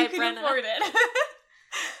 class then by you can Brenna. afford it.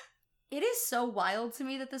 It is so wild to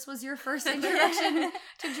me that this was your first introduction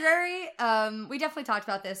to Drary. We definitely talked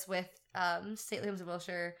about this with Stately Homes of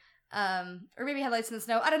Wilshire, or maybe Headlights in the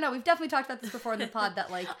Snow. I don't know. We've definitely talked about this before in the pod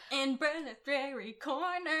that like In Brenna's Drary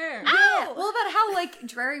Corner. yeah, well about how like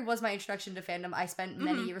Drary was my introduction to fandom. I spent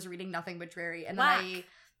many years reading nothing but Drary, and then I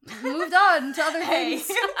moved on to other Hey.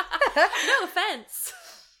 things. No offense.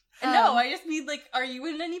 No, I just mean like, are you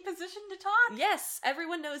in any position to talk? Yes,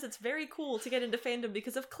 everyone knows it's very cool to get into fandom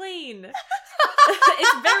because of Klain.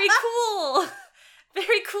 It's very cool.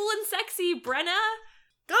 Very cool and sexy, Brenna.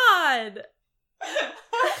 God.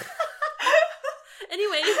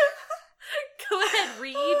 Anyway, go ahead,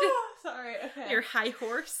 read Sorry, okay. your high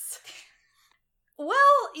horse. Well,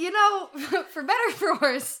 you know, for better or for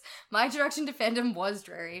worse, my introduction to fandom was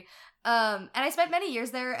Drary. And I spent many years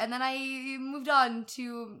there, and then I moved on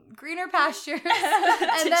to greener pastures.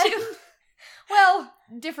 And Did then, you? well,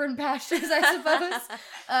 different pastures, I suppose.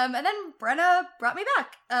 And then Brenna brought me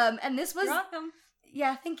back. And this was, You're welcome.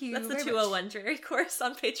 yeah, thank you. That's the very 201 Drary course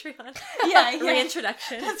on Patreon. Yeah.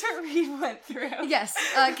 Reintroduction. That's what we went through. much. Yes,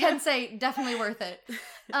 can say definitely worth it.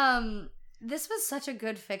 This was such a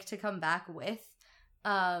good fic to come back with.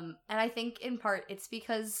 And I think in part it's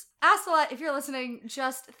because Astolat, if you're listening,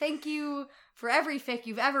 just thank you for every fic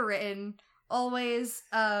you've ever written. Always.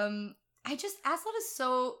 Astolat is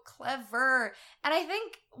so clever. And I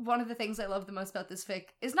think one of the things I love the most about this fic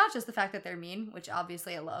is not just the fact that they're mean, which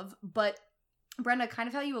obviously I love, but Brenda, kind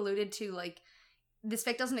of how you alluded to, like, this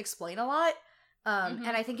fic doesn't explain a lot. And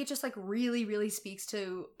I think it just, like, really, really speaks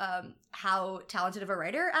to how talented of a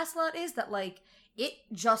writer Astolat is, that, like, it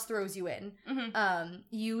just throws you in.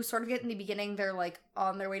 You sort of get in the beginning, they're, like,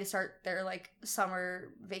 on their way to start their, like, summer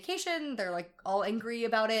vacation. They're, like, all angry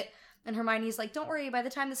about it. And Hermione's like, don't worry, by the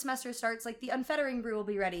time the semester starts, like, the unfettering brew will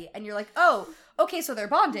be ready. And you're like, oh, okay, so they're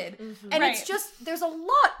bonded. And it's just, there's a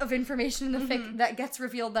lot of information in the fic that gets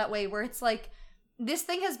revealed that way, where it's like, this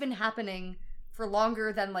thing has been happening for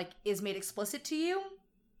longer than, like, is made explicit to you.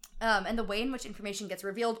 And the way in which information gets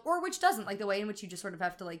revealed, or which doesn't, like, the way in which you just sort of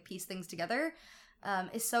have to, like, piece things together,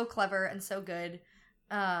 is so clever and so good.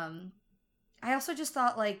 I also just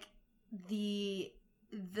thought, like, the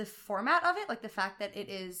format of it, like, the fact that it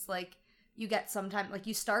is, like, you get sometime, like,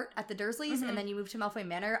 you start at the Dursleys and then you move to Malfoy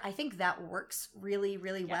Manor, I think that works really,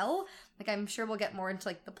 really well. Like, I'm sure we'll get more into,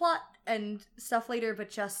 like, the plot and stuff later,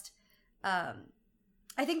 but just,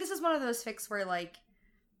 I think this is one of those fics where, like,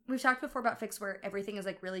 we've talked before about fics where everything is,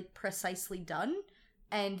 like, really precisely done,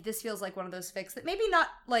 and this feels like one of those fics that maybe not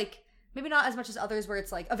as much as others where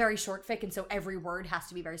it's, like, a very short fic, and so every word has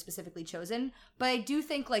to be very specifically chosen, but I do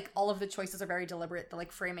think, like, all of the choices are very deliberate, the,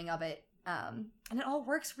 like, framing of it, and it all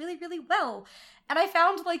works really, really well. And I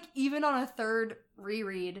found, like, even on a third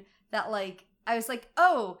reread that, like, I was like,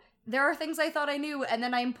 oh, there are things I thought I knew, and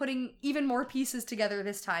then I'm putting even more pieces together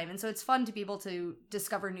this time. And so it's fun to be able to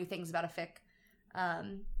discover new things about a fic.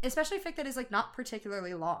 Especially a fic that is, like, not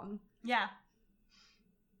particularly long. Yeah.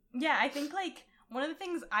 Yeah, I think, like, one of the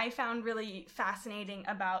things I found really fascinating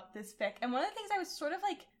about this fic, and one of the things I was sort of,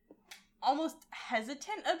 like, almost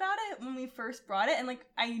hesitant about it when we first brought it, and, like,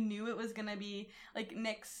 I knew it was gonna be, like,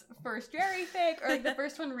 Nick's first Jerry fic, or, like, the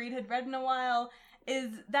first one Reed had read in a while,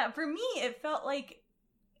 is that for me, it felt like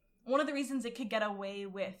one of the reasons it could get away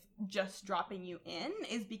with just dropping you in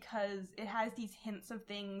is because it has these hints of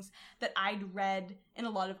things that I'd read in a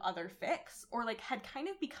lot of other fics, or, like, had kind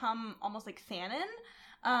of become almost, like,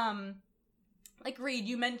 fanon. Like, Reed,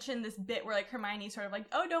 you mentioned this bit where, like, Hermione's sort of like,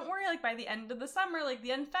 oh, don't worry, like, by the end of the summer, like, the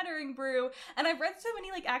unfettering brew. And I've read so many,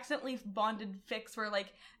 like, accidentally bonded fics where, like,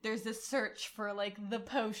 there's this search for, like, the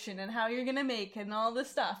potion and how you're gonna make it and all this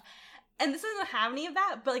stuff. And this doesn't have any of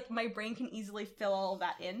that, but, like, my brain can easily fill all of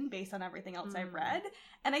that in based on everything else I've read.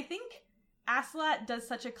 And I think Astolat does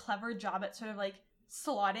such a clever job at sort of, like,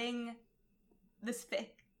 slotting this fic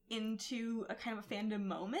into a kind of a fandom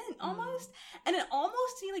moment almost, and it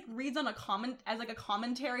almost to me like reads on a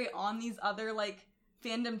commentary on these other like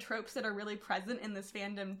fandom tropes that are really present in this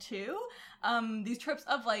fandom too. These tropes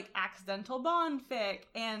of like accidental bond fic,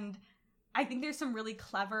 and I think there's some really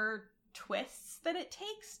clever twists that it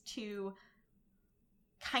takes to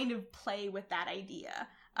kind of play with that idea.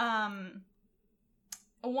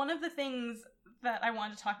 One of the things that I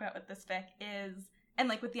wanted to talk about with this fic is, and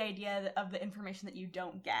like with the idea of the information that you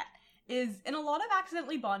don't get, is in a lot of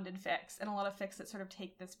accidentally bonded fics, and a lot of fics that sort of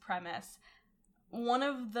take this premise, one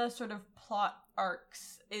of the sort of plot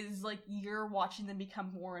arcs is like you're watching them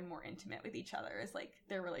become more and more intimate with each other as like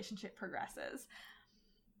their relationship progresses.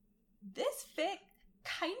 This fic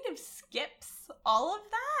kind of skips all of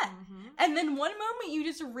that. And then one moment you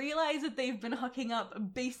just realize that they've been hooking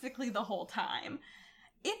up basically the whole time.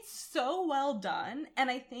 It's so well done, and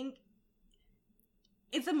I think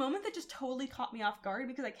it's a moment that just totally caught me off guard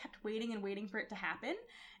because I kept waiting and waiting for it to happen.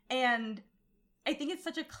 And I think it's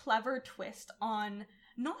such a clever twist on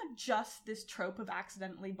not just this trope of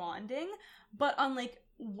accidentally bonding, but on like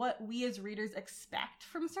what we as readers expect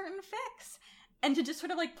from certain fics. And to just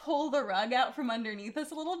sort of like pull the rug out from underneath us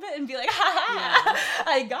a little bit and be like, ha,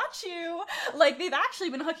 I got you. Like they've actually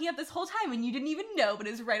been hooking up this whole time and you didn't even know, but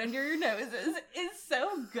it's right under your noses, is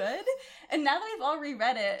so good. And now that we've all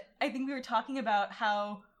reread it, I think we were talking about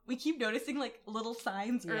how we keep noticing like little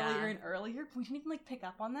signs earlier and earlier, but we didn't even like pick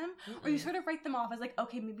up on them. Or you sort of write them off as like,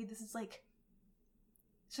 okay, maybe this is like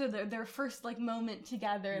so their first like moment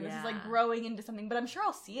together and this is like growing into something, but I'm sure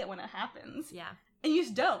I'll see it when it happens. Yeah. And you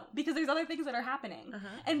just don't, because there's other things that are happening.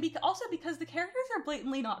 And also because the characters are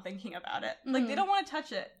blatantly not thinking about it. Like, they don't want to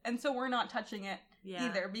touch it, and so we're not touching it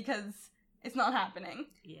either, because it's not happening.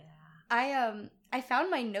 Yeah. I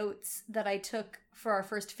found my notes that I took for our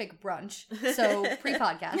first fic brunch, so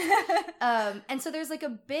pre-podcast. And so there's like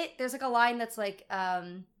a line that's like,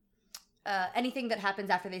 anything that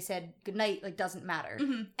happens after they said goodnight, like, doesn't matter.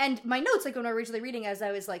 And my notes, like, when I was originally reading, as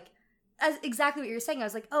I was like, as exactly what you were saying, I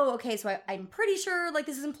was like, oh, okay, so I'm pretty sure, like,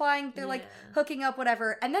 this is implying they're, like, hooking up,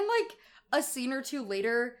 whatever. And then, like, a scene or two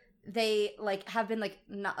later, they, like, have been, like,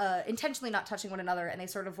 intentionally not touching one another, and they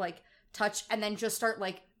sort of, like, touch, and then just start,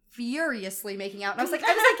 like, furiously making out. And I was like,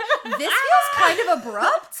 this feels kind of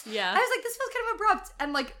abrupt. Yeah. I was like, this feels kind of abrupt.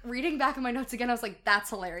 And, like, reading back in my notes again, I was like,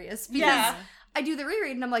 that's hilarious. Because I do the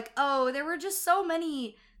reread, and I'm like, oh, there were just so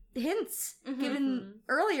many hints given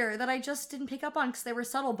earlier that I just didn't pick up on because they were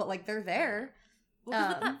subtle, but like they're there. Well,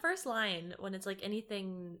 because with that first line, when it's like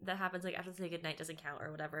anything that happens like after they say goodnight doesn't count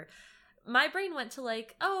or whatever, my brain went to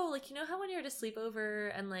like, oh, like, you know how when you're at a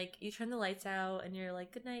sleepover and like you turn the lights out and you're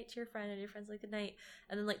like goodnight to your friend and your friend's like goodnight,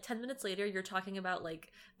 and then like 10 minutes later you're talking about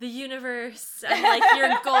like the universe and like your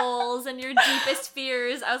goals and your deepest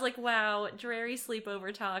fears. I was like, wow, dreary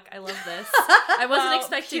sleepover talk. I love this. I wasn't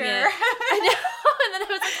expecting it. I know. And then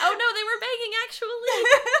I was like, oh no, they were banging actually.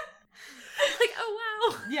 Like,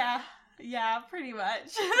 oh wow. Yeah, pretty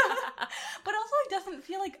much. But also it doesn't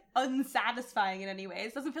feel like unsatisfying in any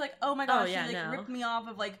ways. It doesn't feel like, oh my gosh, you like ripped me off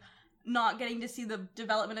of like not getting to see the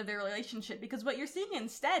development of their relationship, because what you're seeing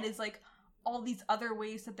instead is like all these other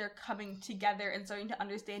ways that they're coming together and starting to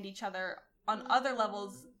understand each other on other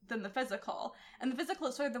levels than the physical. And the physical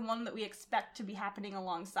is sort of the one that we expect to be happening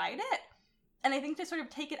alongside it. And I think to sort of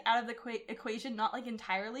take it out of the equation, not like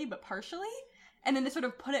entirely, but partially, and then to sort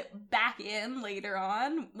of put it back in later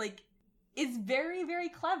on, like, is very, very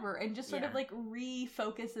clever and just sort of like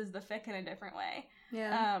refocuses the fic in a different way.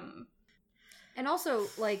 Yeah. And also,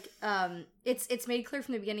 like, it's made clear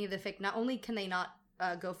from the beginning of the fic, not only can they not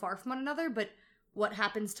go far from one another, but what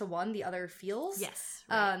happens to one, the other feels. Yes.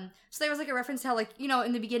 Right. So there was like a reference to how, like, you know,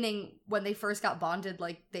 in the beginning when they first got bonded,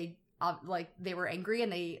 like they were angry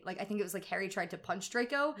and they, like, I think it was like Harry tried to punch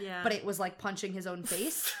Draco, but it was like punching his own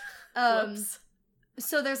face. Whoops.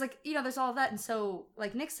 So there's like, you know, there's all of that. And so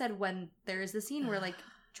like Nick said, when there is the scene where like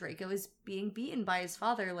Draco is being beaten by his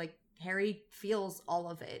father, like Harry feels all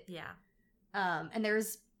of it. Yeah. And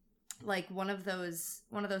there's like one of those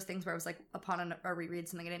things where I was like, upon a reread,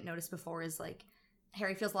 something I didn't notice before is like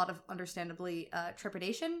Harry feels a lot of understandably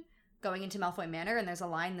trepidation going into Malfoy Manor, and there's a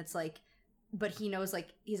line that's like, but he knows, like,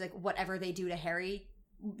 he's like, whatever they do to Harry,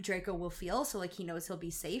 Draco will feel, so like he knows he'll be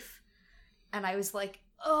safe. And I was like,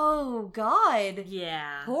 oh god,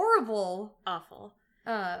 Yeah. horrible, Awful.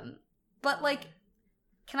 but like,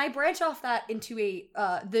 can I branch off that into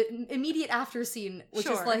the immediate after scene, which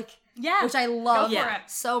is Sure. like, Yeah. which I love Go for it.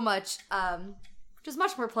 so much, which is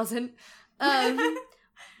much more pleasant.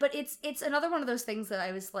 But it's another one of those things that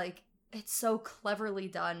I was like, it's so cleverly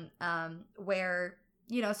done, where,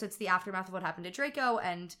 you know, so it's the aftermath of what happened to Draco,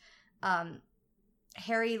 and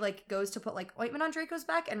Harry, like, goes to put, like, ointment on Draco's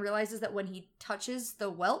back and realizes that when he touches the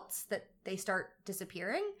welts that they start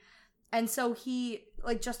disappearing. And so he,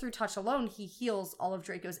 like, just through touch alone, he heals all of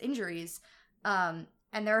Draco's injuries. And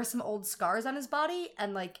there are some old scars on his body,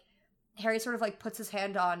 and, like, Harry sort of, like, puts his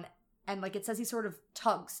hand on, and, like, it says he sort of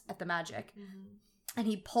tugs at the magic. Mm-hmm. And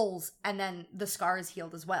he pulls, and then the scar is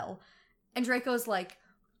healed as well. And Draco's like,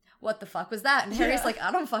 what the fuck was that? And Harry's like,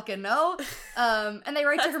 I don't fucking know. And they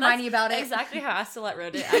write to Hermione about it. Exactly how Astolat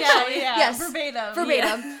wrote it, Yeah, actually. yeah. Yes. Verbatim.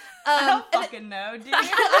 Verbatim. I don't and fucking know, dude.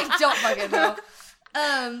 I don't fucking know.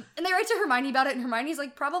 And they write to Hermione about it, and Hermione's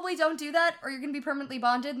like, probably don't do that, or you're gonna be permanently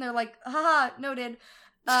bonded. And they're like, haha, noted.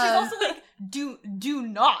 She's also like, do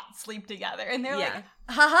not sleep together. And they're like,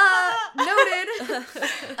 haha,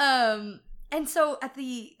 noted. And so at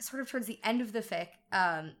the sort of towards the end of the fic,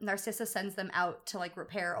 Narcissa sends them out to like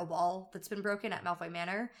repair a wall that's been broken at Malfoy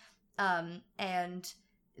Manor. And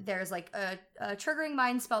there's like a triggering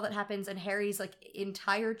mind spell that happens, and Harry's like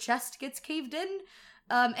entire chest gets caved in.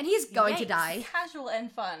 And he's going to Yikes. die. casual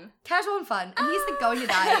and fun. Casual and fun. And he's like going to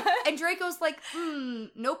die. And Draco's like,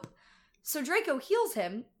 nope. So Draco heals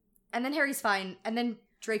him, and then Harry's fine, and then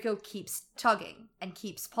Draco keeps tugging and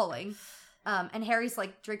keeps pulling. And Harry's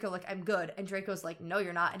like, Draco, like, I'm good. And Draco's like, no,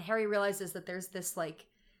 you're not. And Harry realizes that there's this, like,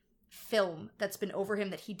 film that's been over him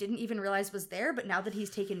that he didn't even realize was there, but now that he's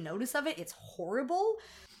taken notice of it, it's horrible.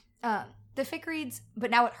 The fic reads,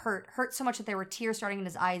 but now it hurt so much that there were tears starting in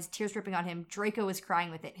his eyes, tears dripping on him. Draco was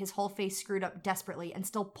crying with it, his whole face screwed up desperately and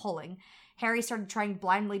still pulling. Harry started trying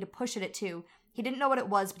blindly to push at it too. He didn't know what it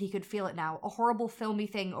was, but he could feel it now, a horrible filmy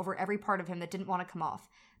thing over every part of him that didn't want to come off.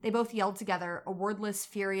 They both yelled together, a wordless,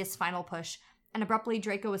 furious final push, and abruptly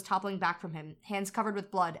Draco was toppling back from him, hands covered with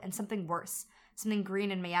blood, and something worse, something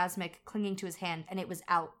green and miasmic clinging to his hand, and it was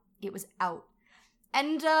out. It was out.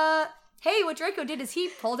 And, hey, what Draco did is he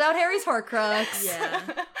pulled out Harry's Horcrux. Yeah.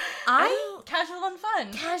 Casual and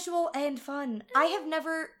fun. Casual and fun. I have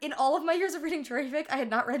never, in all of my years of reading Terrific, I had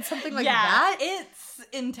not read something like yeah, that. it's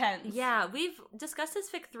intense. Yeah, we've discussed this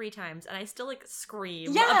fic 3 times, and I still, like,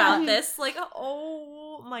 scream Yeah. about this. Like,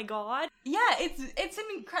 oh my god. Yeah, it's an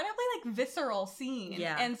incredibly, like, visceral scene.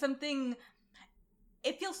 Yeah. And something...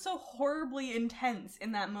 It feels so horribly intense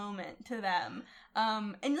in that moment to them.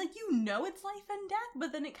 And, like, you know it's life and death,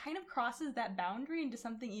 but then it kind of crosses that boundary into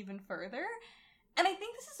something even further. And I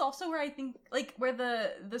think this is also where I think, like, where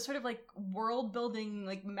the sort of, like, world building,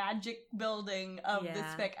 like, magic building of this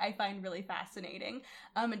Yeah. fic I find really fascinating.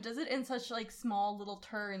 It does it in such, like, small little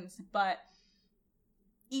turns, but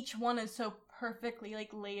each one is so perfectly, like,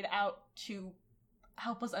 laid out to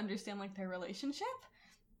help us understand, like, their relationship.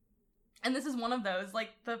 And this is one of those, like,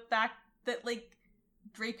 the fact that, like,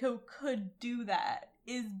 Draco could do that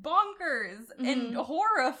is bonkers and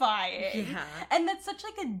horrifying. Yeah. And that's such,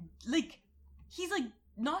 like, he's, like,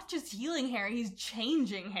 not just healing Harry, he's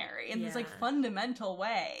changing Harry in this, like, Yeah. fundamental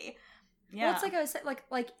way. Yeah. Well, it's like I said,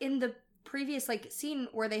 like in the previous, like, scene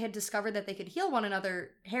where they had discovered that they could heal one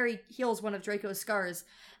another, Harry heals one of Draco's scars.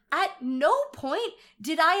 At no point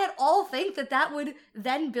did I at all think that would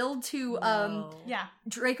then build to, No. Yeah.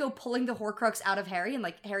 Draco pulling the Horcrux out of Harry and,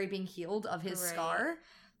 like, Harry being healed of his Right. scar.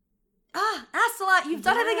 Ah, Astolat, you've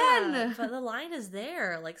done it again! But the line is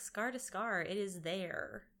there, like, scar to scar. It is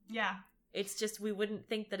there. Yeah. It's just we wouldn't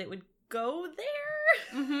think that it would go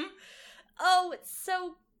there. Mm-hmm. Oh, it's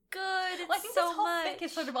so good. It's Well, I think so this whole much. fic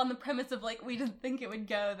is sort of on the premise of, like, we didn't think it would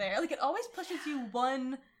go there. Like, it always pushes you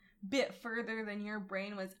one bit further than your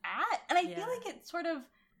brain was at. And I Yeah. feel like it sort of,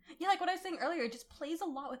 yeah, like what I was saying earlier, it just plays a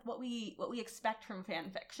lot with what we expect from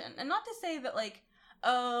fan fiction. And not to say that, like,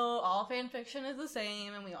 oh, all fan fiction is the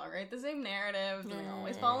same, and we all write the same narratives, and we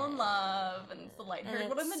always fall in love, and it's the light-haired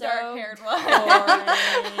one and the so dark-haired one.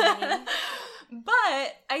 boring.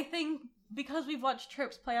 But I think because we've watched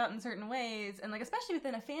tropes play out in certain ways, and like especially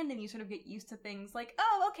within a fandom, you sort of get used to things like,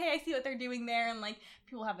 oh, okay, I see what they're doing there, and like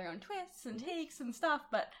people have their own twists and takes and stuff,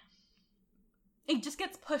 but it just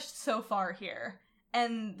gets pushed so far here.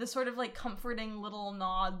 And the sort of like comforting little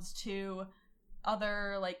nods to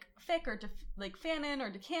other like fic or to like fanon or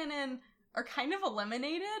to canon are kind of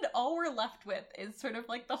eliminated. All we're left with is sort of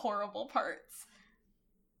like the horrible parts.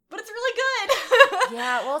 But it's really good.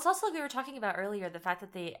 Yeah, well, it's also like we were talking about earlier, the fact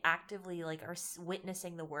that they actively like are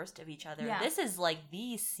witnessing the worst of each other. Yeah. This is like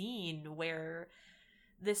the scene where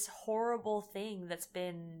this horrible thing that's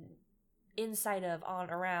been inside of, on,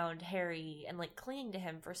 around Harry and like clinging to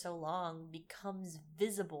him for so long becomes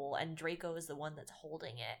visible, and Draco is the one that's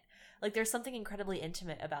holding it. Like there's something incredibly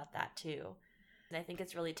intimate about that too. And I think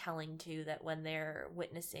it's really telling too that when they're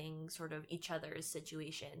witnessing sort of each other's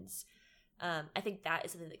situations, I think that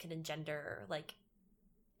is something that can engender like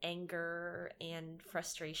anger and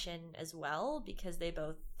frustration as well, because they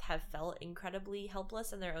both have felt incredibly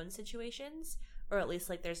helpless in their own situations, or at least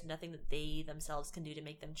like there's nothing that they themselves can do to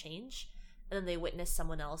make them change. And then they witness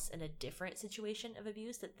someone else in a different situation of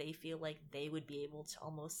abuse that they feel like they would be able to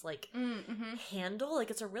almost like handle. Like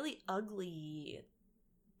it's a really ugly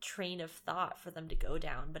train of thought for them to go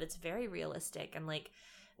down, but it's very realistic. And like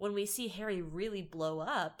when we see Harry really blow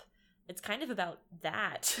up, it's kind of about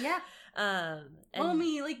that. Yeah. And Well,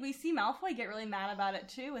 we see Malfoy get really mad about it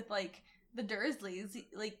too with like the Dursleys.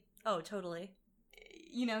 Like, oh, totally.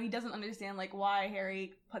 You know, he doesn't understand like why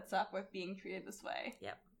Harry puts up with being treated this way.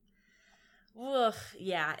 Yep. Ugh,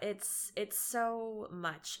 yeah, it's so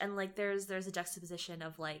much. And like there's a juxtaposition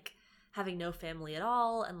of like having no family at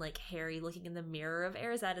all, and like Harry looking in the mirror of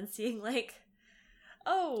Erzad and seeing like,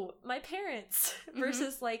 oh, my parents,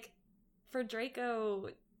 versus like for Draco,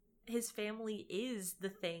 his family is the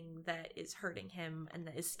thing that is hurting him and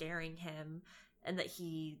that is scaring him and that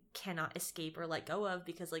he cannot escape or let go of,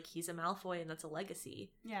 because like he's a Malfoy and that's a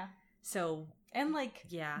legacy. Yeah. So, and like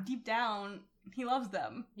yeah, deep down he loves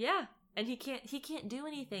them. Yeah. And he can't do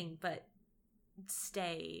anything but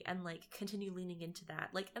stay and like continue leaning into that.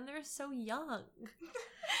 Like, and they're so young.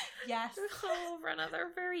 Yes. Oh, Brenna,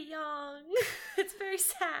 they're very young. It's very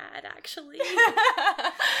sad, actually.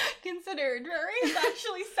 Consider Drury is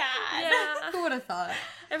actually sad. Yeah. Who would have thought?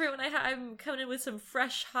 Everyone, I'm coming in with some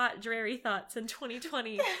fresh, hot, dreary thoughts in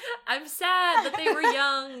 2020. I'm sad that they were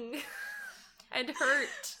young and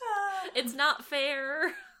hurt. It's not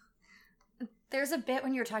fair. There's a bit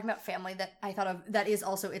when you were talking about family that I thought of that is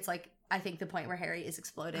also, it's like, I think the point where Harry is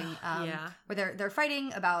exploding, Yeah. where they're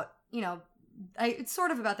fighting about, you know, it's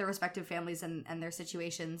sort of about their respective families and their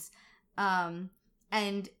situations.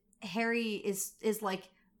 And Harry is like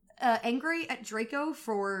angry at Draco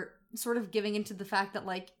for sort of giving into the fact that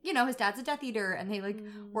like, you know, his dad's a Death Eater and they like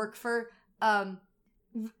work for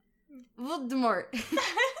Voldemort.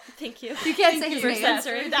 Thank you. You can't say his name.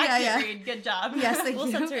 Censoring. Yeah. Read. Good job. Yes, thank We'll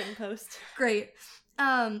you. censor it in post. Great.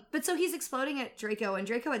 But so he's exploding at Draco, and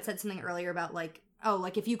Draco had said something earlier about like, oh,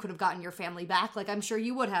 like if you could have gotten your family back, like I'm sure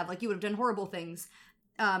you would have, like you would have done horrible things.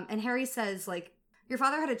 And Harry says like, your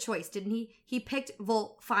father had a choice, didn't he? He picked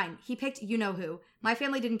fine. He picked you know who. My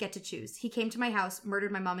family didn't get to choose. He came to my house,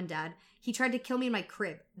 murdered my mom and dad. He tried to kill me in my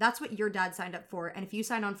crib. That's what your dad signed up for, and if you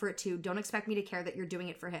sign on for it too, don't expect me to care that you're doing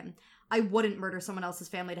it for him. I wouldn't murder someone else's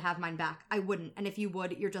family to have mine back. I wouldn't. And if you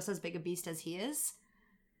would, you're just as big a beast as he is.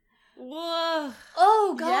 Whoa.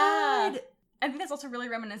 Oh, God. Yeah. I think that's also really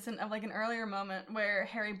reminiscent of like an earlier moment where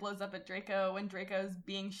Harry blows up at Draco when Draco's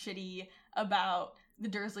being shitty about the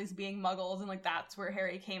Dursleys being muggles, and like that's where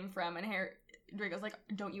Harry came from, and Draco's like,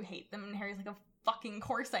 don't you hate them? And Harry's like, of fucking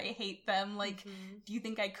course I hate them. Like, do you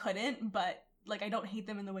think I couldn't? But like, I don't hate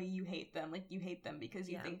them in the way you hate them. Like, you hate them because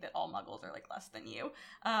you think that all muggles are like less than you.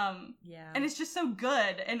 Yeah. And it's just so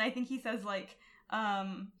good. And I think he says like,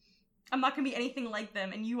 I'm not gonna be anything like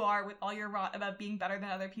them, and you are with all your rot about being better than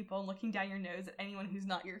other people and looking down your nose at anyone who's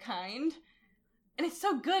not your kind. And it's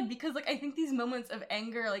so good because like I think these moments of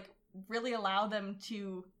anger like really allow them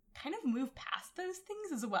to kind of move past those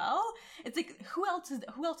things as well. It's like who else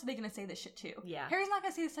are they gonna say this shit to? Yeah. Harry's not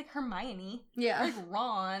gonna say this like Hermione. Yeah. Or like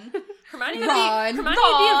Ron. Hermione would Ron. be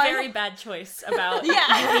a very bad choice about Yeah.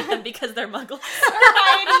 you hate them because they're muggles.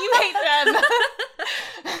 Hermione, you hate them.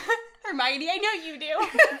 Hermione, I know you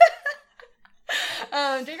do.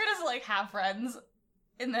 Draco doesn't like have friends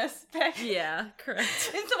in this pick. Yeah,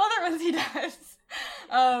 correct. In some other ones he does.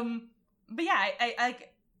 But yeah, I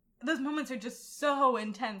those moments are just so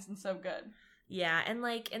intense and so good. Yeah, and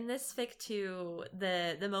like in this fic too,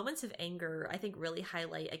 the moments of anger I think really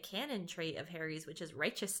highlight a canon trait of Harry's, which is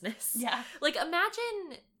righteousness. Yeah. Like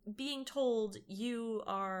imagine being told you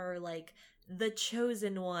are like the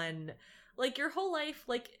chosen one, like your whole life,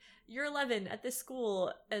 like you're 11 at this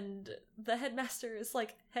school, and the headmaster is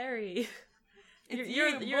like, Harry,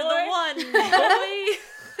 you're the one, boy.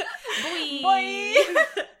 Boy.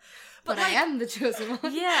 But like, I am the chosen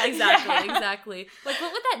one. Yeah, exactly. Like,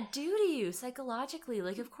 what would that do to you psychologically?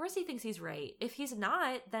 Like, of course he thinks he's right. If he's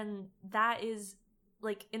not, then that is,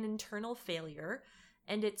 like, an internal failure.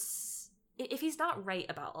 And if he's not right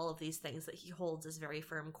about all of these things that he holds as very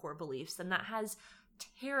firm core beliefs, then that has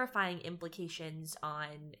terrifying implications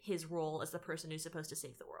on his role as the person who's supposed to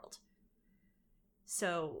save the world.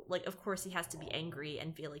 So, like, of course he has to be angry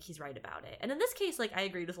and feel like he's right about it. And in this case, like, I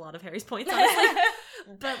agreed with a lot of Harry's points, honestly.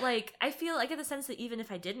 But, like, I get the sense that even if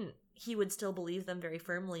I didn't, he would still believe them very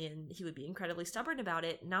firmly, and he would be incredibly stubborn about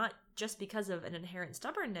it, not just because of an inherent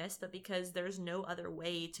stubbornness, but because there's no other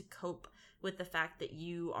way to cope with the fact that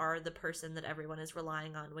you are the person that everyone is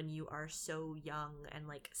relying on when you are so young and,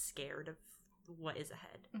 like, scared of what is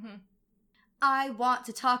ahead. Mm-hmm. I want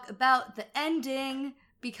to talk about the ending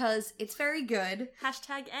because it's very good.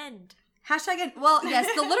 #end. #end. Well, yes,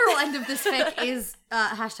 the literal end of this fic is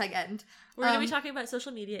 #end. We're going to be talking about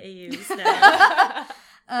social media AUs now.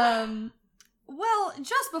 Well,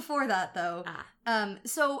 just before that, though.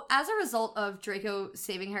 So as a result of Draco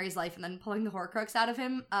saving Harry's life and then pulling the Horcrux out of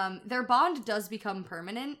him, their bond does become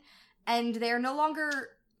permanent, and they are no longer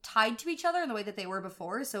tied to each other in the way that they were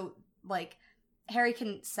before. So, like, Harry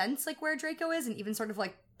can sense, like, where Draco is and even sort of,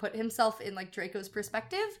 like, put himself in, like, Draco's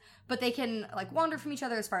perspective, but they can, like, wander from each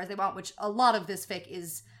other as far as they want, which a lot of this fic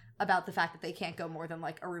is about the fact that they can't go more than,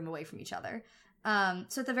 like, a room away from each other.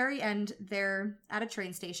 So at the very end, they're at a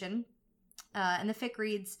train station, and the fic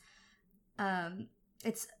reads,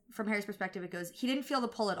 it's from Harry's perspective, it goes, he didn't feel the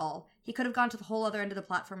pull at all. He could have gone to the whole other end of the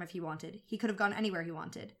platform if he wanted. He could have gone anywhere he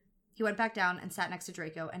wanted. He went back down and sat next to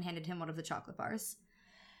Draco and handed him one of the chocolate bars.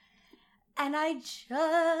 And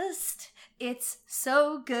it's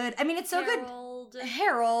so good. I mean, it's so Harold. good.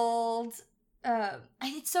 Harold.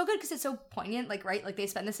 It's so good because it's so poignant, like, right? Like, they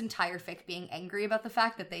spend this entire fic being angry about the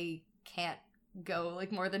fact that they can't go,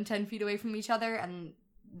 like, more than 10 feet away from each other, and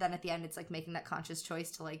then at the end, it's, like, making that conscious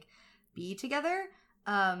choice to, like, be together.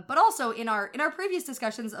 But also, in our previous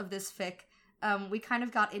discussions of this fic, we kind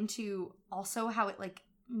of got into also how it, like,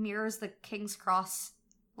 mirrors the King's Cross,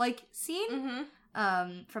 like, scene. Mm-hmm.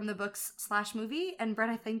 From the books / movie, and Brett,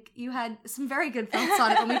 I think you had some very good thoughts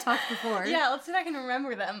on it when we talked before. Yeah, let's see if I can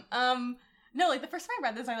remember them. No, like, the first time I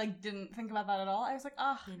read this, I, like, didn't think about that at all. I was like,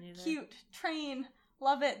 cute, train,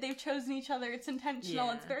 love it, they've chosen each other, it's intentional,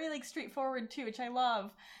 Yeah. It's very, like, straightforward, too, which I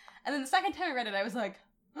love. And then the second time I read it, I was like,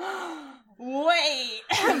 wait!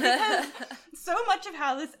 Because so much of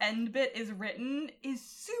how this end bit is written is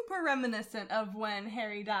super reminiscent of when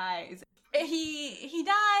Harry dies. He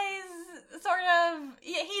dies, sort of,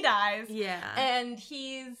 yeah, he dies. Yeah. And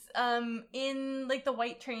he's in, like, the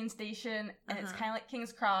white train station, and it's kind of like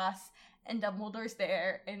King's Cross, and Dumbledore's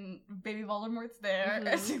there, and Baby Voldemort's there.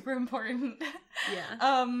 It's super important.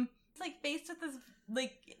 Yeah. It's, like, faced with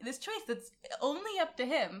this choice that's only up to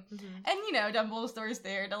him. And, you know, Dumbledore's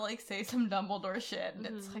there to, like, say some Dumbledore shit, and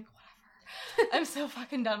it's like, whatever. I'm so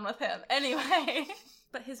fucking done with him. Anyway.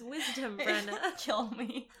 But his wisdom, Brenna. Kill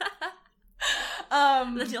me.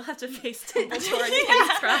 Then you'll have to face Dumbledore in King's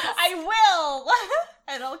Yeah, Cross. I will!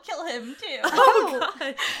 And I'll kill him, too. Oh,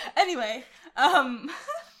 God. Anyway,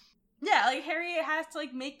 yeah, like, Harry has to,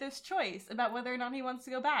 like, make this choice about whether or not he wants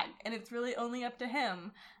to go back, and it's really only up to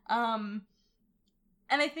him. And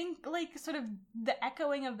I think, like, sort of the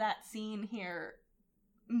echoing of that scene here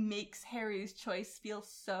makes Harry's choice feel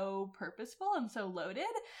so purposeful and so loaded.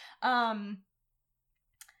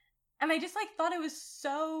 And I just, like, thought it was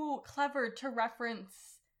so clever to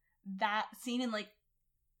reference that scene in, like,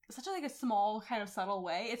 such a, like, a small, kind of subtle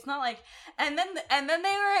way. It's not like, and then they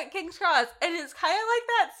were at King's Cross, and it's kind of like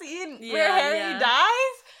that scene where Harry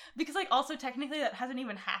dies, because, like, also technically that hasn't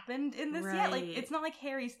even happened in this yet. Like, it's not like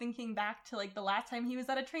Harry's thinking back to, like, the last time he was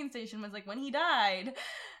at a train station was, like, when he died.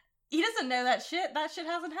 He doesn't know that shit. That shit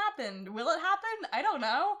hasn't happened. Will it happen? I don't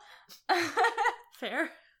know. Fair.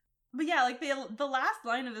 But yeah, like, the last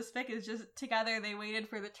line of this fic is just, together they waited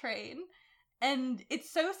for the train. And it's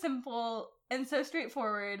so simple and so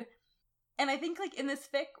straightforward. And I think, like, in this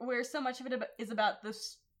fic, where so much of it is about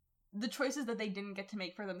the choices that they didn't get to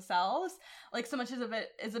make for themselves, like, so much of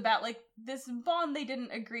it is about, like, this bond they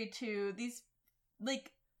didn't agree to, these,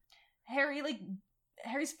 like, Harry, like,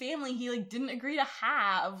 Harry's family he like didn't agree to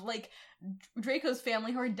have, like Draco's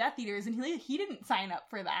family who are Death Eaters, and he didn't sign up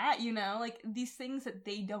for that, you know, like these things that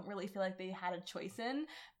they don't really feel like they had a choice in,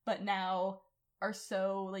 but now are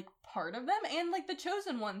so like part of them. And like the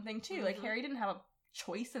Chosen One thing too, like Harry didn't have a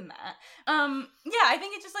choice in that. Yeah, I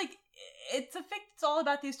think it's just like it's all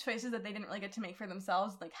about these choices that they didn't really get to make for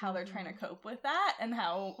themselves, like how they're trying to cope with that and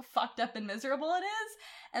how fucked up and miserable it is.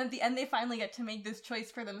 And at the end they finally get to make this choice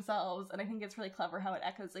for themselves, and I think it's really clever how it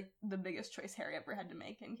echoes like the biggest choice Harry ever had to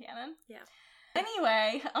make in canon. Yeah.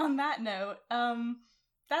 Anyway, on that note,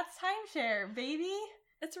 that's Timeshare, baby.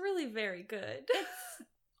 It's really very good. It's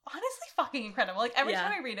honestly fucking incredible. Like every Yeah.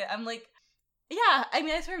 time I read it, I'm like, yeah, I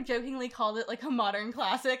mean, I sort of jokingly called it like a modern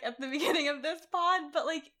classic at the beginning of this pod, but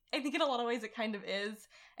like, I think in a lot of ways it kind of is.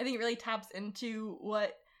 I think it really taps into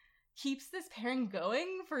what keeps this pairing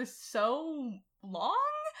going for so long,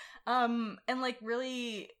 and like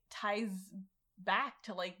really ties back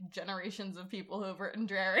to like generations of who have written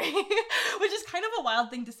Drarry, which is kind of a wild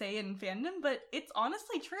thing to say in fandom, but it's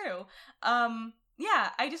honestly true. Yeah,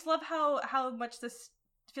 I just love how much this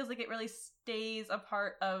feels like it really stays a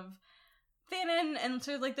part of fanon and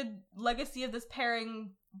sort of like the legacy of this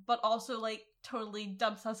pairing, but also like totally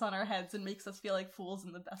dumps us on our heads and makes us feel like fools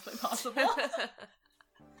in the best way possible.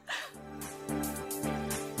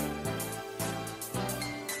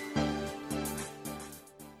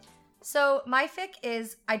 So my fic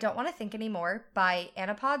is I Don't Want to Think Anymore by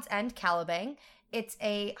Anapods and Caliban. It's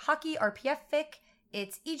a hockey RPF fic.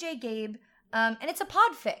 It's EJ Gabe, and it's a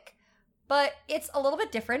pod fic. But it's a little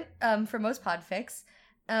bit different from most pod fics.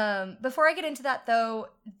 Before I get into that, though,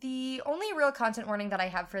 the only real content warning that I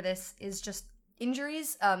have for this is just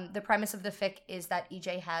injuries. The premise of the fic is that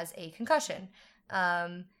EJ has a concussion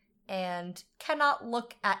and cannot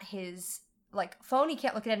look at his phone. He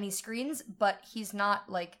can't look at any screens, but he's not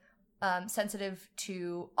sensitive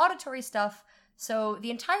to auditory stuff. So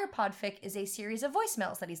the entire podfic is a series of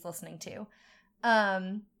voicemails that he's listening to.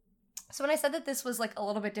 So when I said that this was a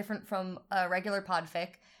little bit different from a regular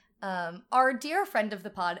podfic, our dear friend of the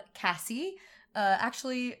pod, Cassie,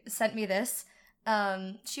 actually sent me this.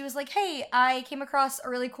 She was like, hey, I came across a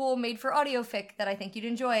really cool made-for-audio fic that I think you'd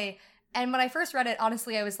enjoy. And when I first read it,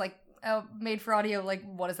 honestly, I was like, oh, made-for-audio,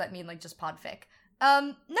 what does that mean? Just podfic.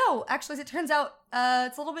 No, actually, as it turns out,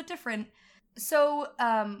 it's a little bit different. So,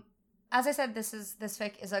 as I said, this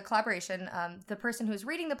fic is a collaboration. The person who's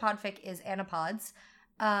reading the podfic is Anapods.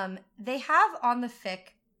 They have on the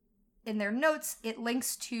fic, in their notes, it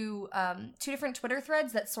links to 2 different Twitter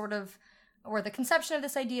threads that sort of were the conception of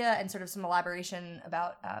this idea and sort of some elaboration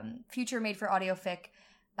about future made-for-audio fic.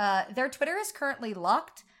 Their Twitter is currently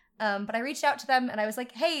locked, but I reached out to them and I was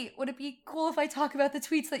like, hey, would it be cool if I talk about the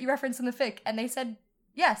tweets that you reference in the fic? And they said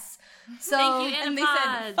yes. So, thank you, Anapods. And they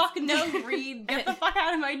said, fuck no, Reed, get the fuck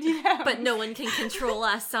out of my DM. But no one can control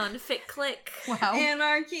us on FitClick. Wow.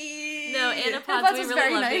 Anarchy. No, Anapods, we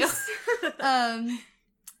really love you.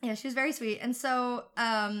 Yeah, she was very sweet. And so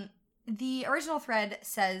the original thread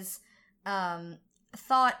says,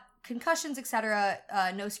 thought, concussions, etc.,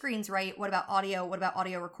 no screens, right? What about audio? What about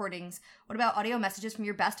audio recordings? What about audio messages from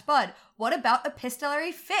your best bud? What about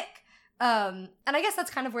epistolary fic? And I guess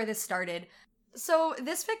that's kind of where this started. So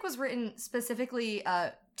this fic was written specifically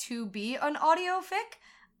to be an audio fic.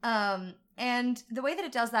 And the way that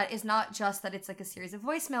it does that is not just that it's a series of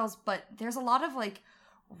voicemails, but there's a lot of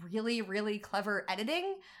really, really clever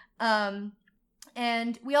editing. And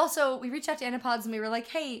we reached out to Anapods and we were like,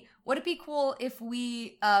 hey, would it be cool if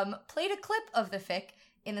we played a clip of the fic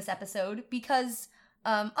in this episode? Because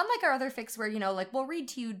unlike our other fics where, we'll read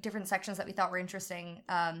to you different sections that we thought were interesting,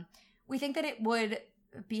 we think that it would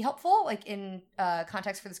be helpful, in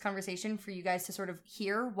context for this conversation, for you guys to sort of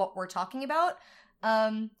hear what we're talking about.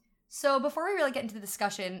 So before we really get into the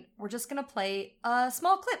discussion, we're just going to play a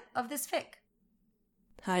small clip of this fic.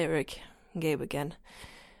 Hi, Eric. Gabe again.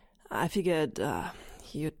 I figured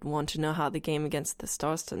you'd want to know how the game against the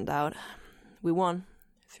Stars turned out. We won.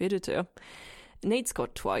 3-2. Nate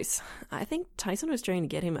scored twice. I think Tyson was trying to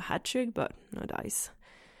get him a hat trick, but no dice.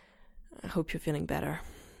 I hope you're feeling better.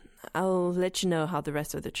 I'll let you know how the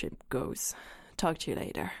rest of the trip goes. Talk to you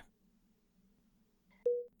later.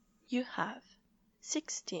 You have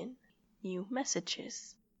 16 new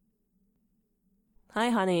messages. Hi,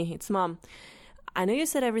 honey. It's Mom. I know you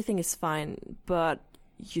said everything is fine, but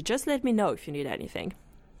you just let me know if you need anything.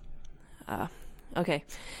 Okay.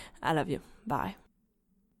 I love you. Bye.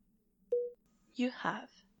 You have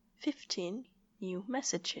 15 new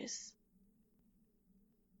messages.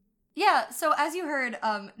 Yeah, so as you heard,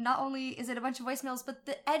 not only is it a bunch of voicemails, but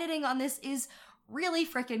the editing on this is really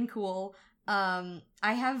freaking cool.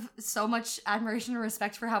 I have so much admiration and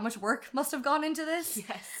respect for how much work must have gone into this.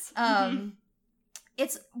 Yes.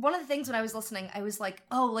 It's one of the things when I was listening, I was like,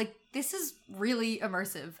 oh, like, this is really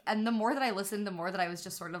immersive. And the more that I listened, the more that I was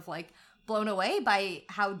just sort of, like, blown away by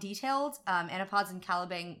how detailed Anapods and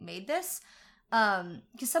Caliban made this.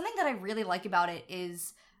 Because something that I really like about it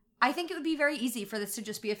is I think it would be very easy for this to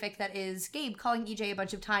just be a fic that is Gabe calling EJ a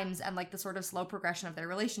bunch of times and, like, the sort of slow progression of their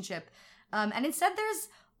relationship. And instead there's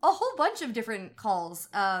a whole bunch of different calls.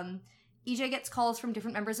 EJ gets calls from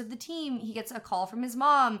different members of the team. He gets a call from his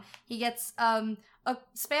mom. He gets a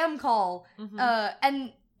spam call.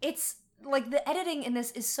 And it's like the editing in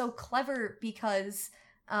this is so clever because,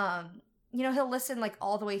 you know, he'll listen like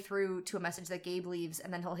all the way through to a message that Gabe leaves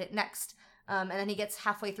and then he'll hit next. And then he gets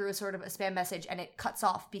halfway through a sort of a spam message and it cuts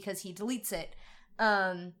off because he deletes it.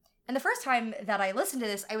 And the first time that I listened to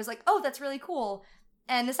this, I was like, oh, that's really cool.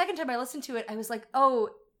 And the second time I listened to it, I was like, oh,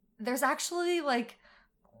 there's actually like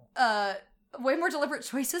way more deliberate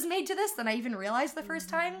choices made to this than I even realized the first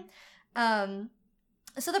time.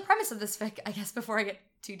 So the premise of this fic, I guess, before I get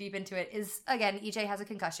too deep into it, is, again, EJ has a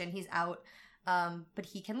concussion. He's out, but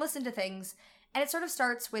he can listen to things. And it sort of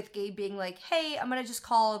starts with Gabe being like, hey, I'm going to just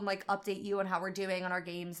call and, like, update you on how we're doing on our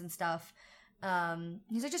games and stuff.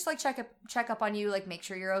 He's like, just, like, check up on you, like, make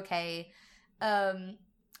sure you're okay.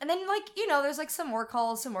 And then, like, you know, there's, like, some more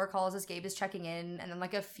calls as Gabe is checking in, and then,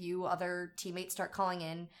 like, a few other teammates start calling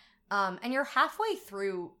in. And you're halfway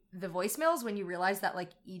through the voicemails when you realize that, like,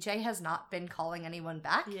 EJ has not been calling anyone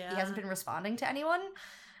back. Yeah. He hasn't been responding to anyone.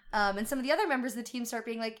 And some of the other members of the team start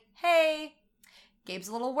being like, hey, Gabe's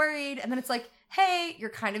a little worried. And then it's like, hey, you're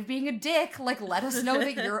kind of being a dick. Like, let us know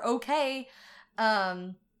that you're okay.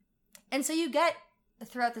 And so you get,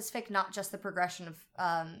 throughout this fic, not just the progression of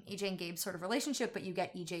EJ and Gabe's sort of relationship, but you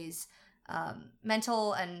get EJ's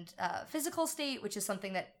mental and physical state, which is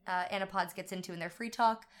something that Anapods gets into in their free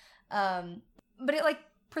talk. But it, like,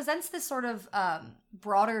 presents this sort of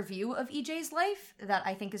broader view of EJ's life that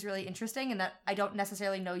I think is really interesting and that I don't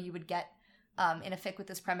necessarily know you would get in a fic with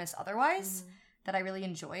this premise otherwise, that I really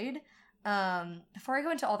enjoyed. Before I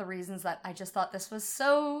go into all the reasons that I just thought this was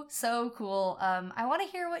so, so cool, I want to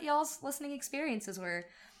hear what y'all's listening experiences were,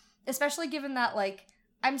 especially given that, like,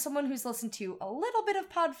 I'm someone who's listened to a little bit of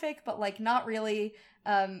podfic, but, like, not really.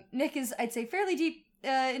 Nick is, I'd say, fairly deep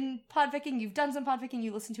in podficking. You've done some podficking,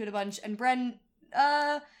 you listen to it a bunch, and Bren,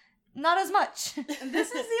 not as much. This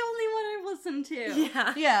is the only one I've listened to.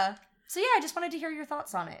 Yeah. Yeah. So yeah, I just wanted to hear your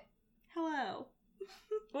thoughts on it. Hello.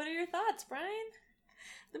 What are your thoughts, Brian?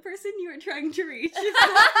 The person you were trying to reach is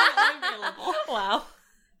not currently available. Wow.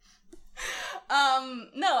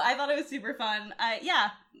 No, I thought it was super fun. I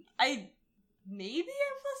maybe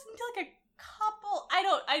I've listened to like a couple.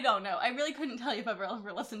 I don't know. I really couldn't tell you if I've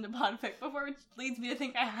ever listened to podfic before, which leads me to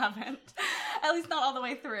think I haven't. At least not all the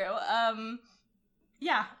way through.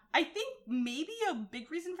 Yeah, I think maybe a big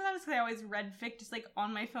reason for that is because I always read fic just like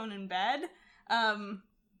on my phone in bed. And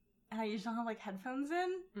I usually don't have like headphones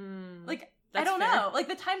in. Like, I don't know. Like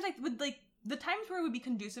the times the times where it would be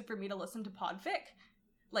conducive for me to listen to podfic,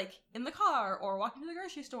 like in the car or walking to the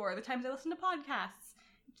grocery store, the times I listen to podcasts,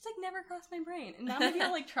 it just like never crossed my brain. And now maybe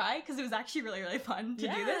I'll like try because it was actually really, really fun to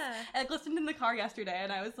do this. And I listened in the car yesterday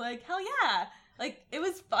and I was like, hell yeah. Like, it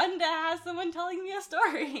was fun to have someone telling me a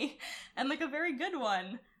story. And like a very good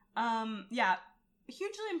one. Yeah,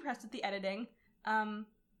 hugely impressed with the editing.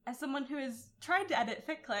 As someone who has tried to edit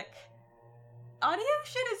FitClick, audio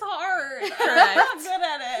shit is hard. I'm not good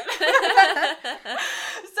at it.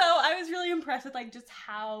 So I was really impressed with like just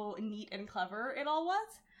how neat and clever it all was.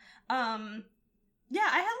 Yeah,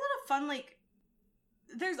 I had a lot of fun. Like,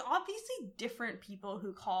 there's obviously different people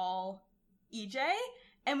who call EJ,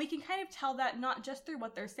 and we can kind of tell that not just through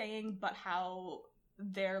what they're saying, but how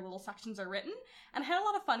their little sections are written. And I had a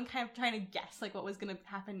lot of fun kind of trying to guess like what was going to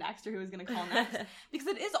happen next or who was going to call next, because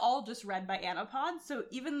it is all just read by Anapods. So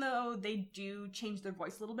even though they do change their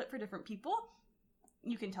voice a little bit for different people,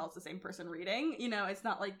 you can tell it's the same person reading. You know, it's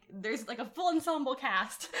not like there's like a full ensemble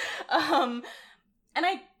cast. And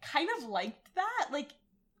I kind of liked that. Like,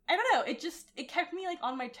 I don't know, it kept me like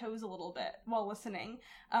on my toes a little bit while listening,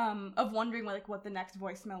 of wondering what the next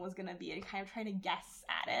voicemail was going to be and kind of trying to guess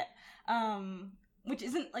at it. Which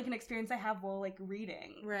isn't like an experience I have while like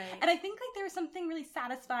reading. Right. And I think like there's something really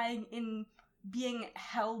satisfying in being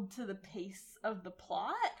held to the pace of the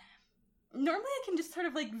plot normally I can just sort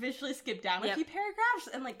of like visually skip down a few paragraphs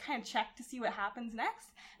and like kind of check to see what happens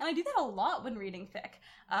next. And I do that a lot when reading fic.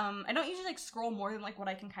 I don't usually like scroll more than like what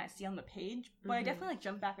I can kind of see on the page, but I definitely like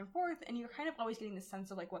jump back and forth, and you're kind of always getting the sense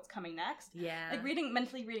of like what's coming next. Yeah. Like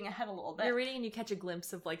mentally reading ahead a little bit. You're reading and you catch a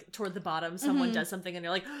glimpse of like toward the bottom, someone does something and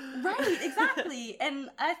you're like, right, exactly. And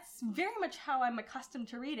that's very much how I'm accustomed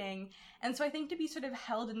to reading. And so I think to be sort of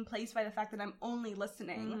held in place by the fact that I'm only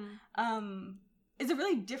listening, is a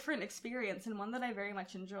really different experience and one that I very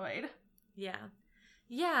much enjoyed. Yeah.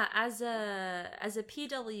 Yeah, as a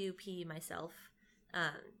PWP myself,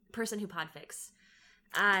 person who podfics,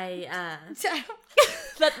 I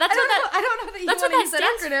don't know that you want to use that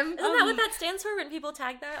acronym. Isn't that what that stands for when people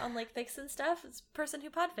tag that on like fics and stuff? It's person who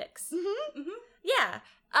podfics. Yeah.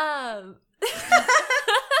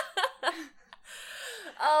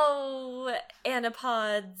 Oh,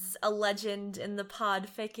 Anapod's a legend in the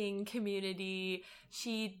podficking community.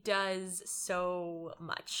 She does so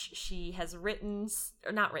much. She has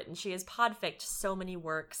she has podficked so many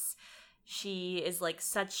works. She is like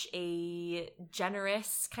such a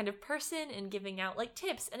generous kind of person in giving out like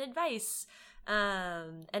tips and advice,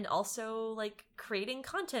 and also like creating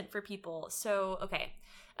content for people. So, okay.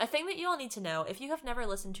 A thing that you all need to know, if you have never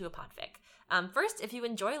listened to a podfic, first, if you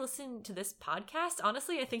enjoy listening to this podcast,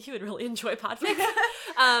 honestly, I think you would really enjoy podfic.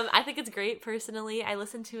 I think it's great, personally. I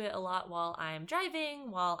listen to it a lot while I'm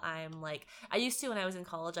driving, I used to when I was in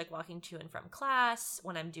college, like walking to and from class,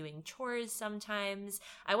 when I'm doing chores sometimes.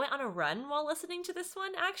 I went on a run while listening to this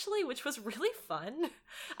one, actually, which was really fun.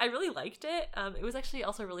 I really liked it. It was actually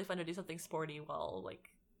also really fun to do something sporty while, like,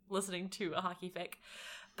 listening to a hockey fic.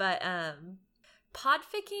 But,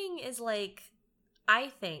 podficking is like, I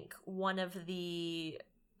think, one of the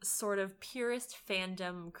sort of purest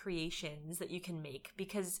fandom creations that you can make,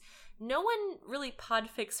 because no one really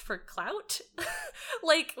podfics for clout.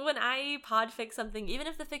 Like, when I podfic something, even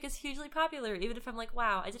if the fic is hugely popular, even if I'm like,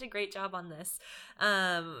 wow, I did a great job on this,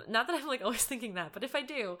 not that I'm like always thinking that, but if I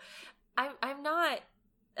do, I'm not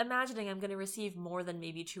imagining I'm going to receive more than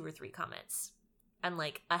maybe 2 or 3 comments and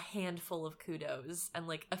like a handful of kudos and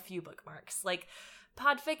like a few bookmarks. Like,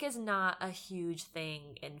 podfic is not a huge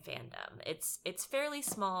thing in fandom. It's fairly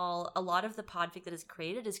small. A lot of the podfic that is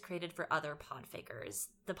created for other podfickers.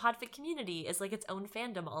 The podfic community is like its own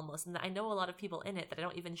fandom almost, and I know a lot of people in it that I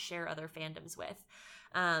don't even share other fandoms with.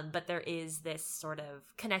 But there is this sort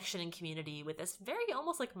of connection and community with this very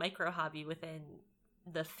almost like micro hobby within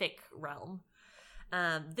the fic realm.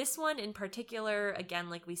 This one in particular, again,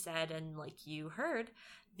 like we said and like you heard,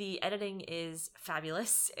 the editing is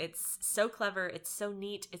fabulous. It's so clever. It's so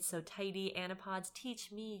neat. It's so tidy. Anapods, teach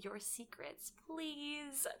me your secrets,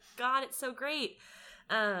 please. God, it's so great.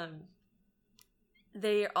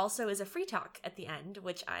 There also is a free talk at the end,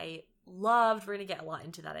 which I loved. We're going to get a lot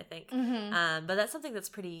into that, I think. But that's something that's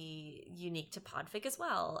pretty unique to podfic as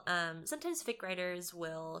well. Sometimes fic writers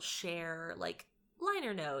will share, like,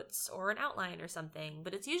 liner notes or an outline or something,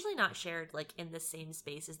 but it's usually not shared, like, in the same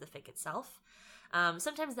space as the fic itself.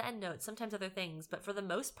 Sometimes the end notes, sometimes other things, but for the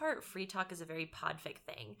most part, free talk is a very podfic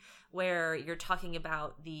thing, where you're talking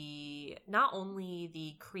about not only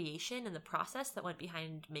the creation and the process that went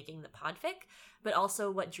behind making the podfic, but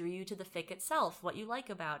also what drew you to the fic itself, what you like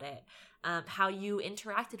about it, how you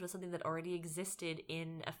interacted with something that already existed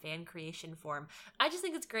in a fan creation form. I just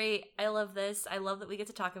think it's great. I love this. I love that we get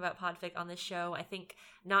to talk about podfic on this show. I think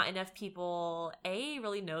not enough people,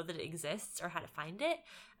 really know that it exists or how to find it.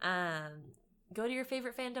 Go to your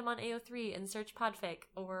favorite fandom on AO3 and search podfic,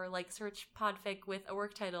 or like search podfic with a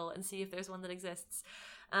work title and see if there's one that exists.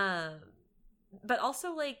 But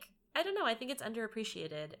also, like, I don't know, I think it's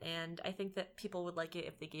underappreciated, and I think that people would like it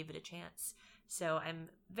if they gave it a chance. So I'm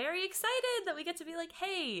very excited that we get to be like,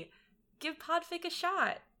 hey, give podfic a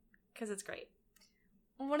shot, because it's great.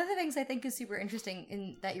 One of the things I think is super interesting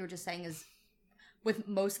in that you were just saying is, with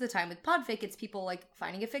most of the time with podfic, it's people like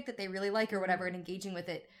finding a fic that they really like or whatever and engaging with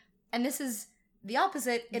it. And this is the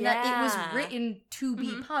opposite in that it was written to be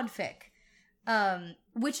podfic.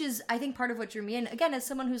 Which is, I think, part of what drew me in. Again, as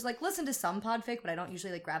someone who's like listened to some podfic, but I don't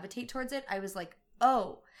usually like gravitate towards it, I was like,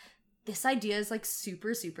 oh, this idea is like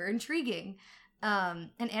super, super intriguing. And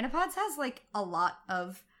Anapods has like a lot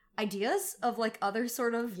of ideas of like other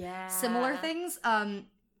sort of similar things.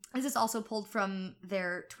 This is also pulled from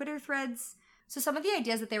their Twitter threads. So some of the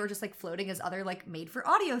ideas that they were just like floating as other like made for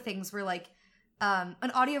audio things were like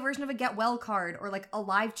an audio version of a get well card, or like a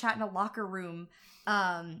live chat in a locker room.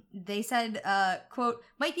 They said, quote,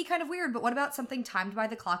 might be kind of weird, but what about something timed by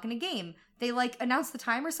the clock in a game? They like announce the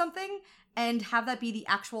time or something and have that be the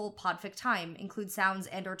actual podfic time, include sounds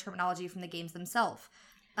and or terminology from the games themselves.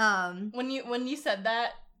 When you said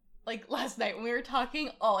that, like last night when we were talking,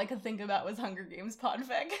 all I could think about was Hunger Games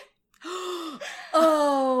podfic.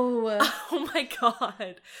 Oh. Oh my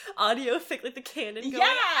god. Audio fic, like the canon going. Yeah!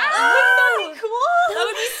 Oh! Wouldn't that be cool? That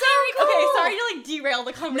would be so Okay, cool. sorry to like derail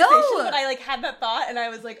the conversation, No! but I like had that thought and I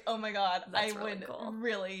was like, oh my god, That's I really would cool.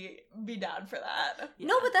 really be down for that. Yeah.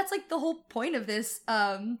 No, but that's like the whole point of this.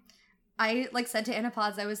 I like said to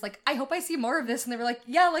Anapods, I was like, I hope I see more of this, and they were like,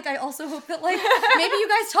 yeah, like I also hope that like maybe you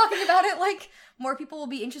guys talking about it, like more people will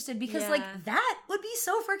be interested because Yeah. like that would be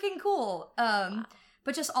so freaking cool.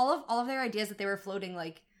 But just all of their ideas that they were floating,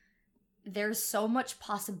 like there's so much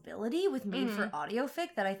possibility with made for audio fic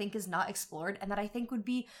that I think is not explored, and that I think would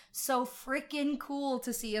be so freaking cool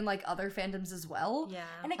to see in like other fandoms as well. Yeah.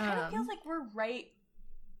 And it kind of feels Um, like we're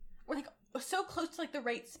like so close to like the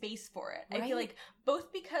right space for it. I Right? feel like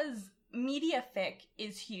both because media fic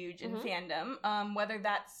is huge in fandom, whether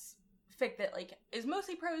that's fic that like is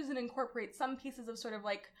mostly prose and incorporates some pieces of sort of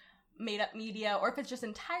like made up media, or if it's just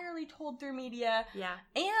entirely told through media, Yeah.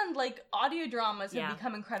 and like audio dramas Yeah. have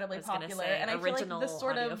become incredibly I was gonna popular, say, and I feel original like this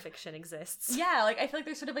sort audio of fiction exists. yeah, like I feel like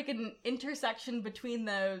there's sort of like an intersection between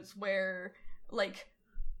those where like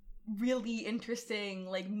really interesting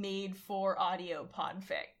like made for audio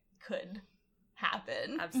podfic could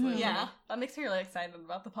happen. Absolutely. Yeah, that makes me really excited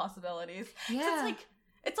about the possibilities. 'Cause Yeah. it's like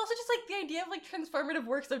it's also just like the idea of like transformative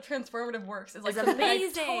works is like It's something I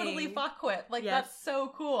amazing. totally fuck with. Like Yes. that's so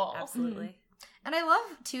cool. Absolutely. And I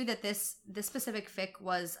love too that this specific fic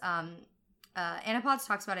was Anapods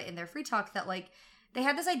talks about it in their free talk that like they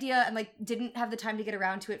had this idea and like didn't have the time to get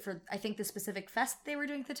around to it for I think the specific fest they were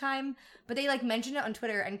doing at the time, but they like mentioned it on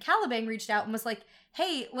Twitter, and Caliban reached out and was like,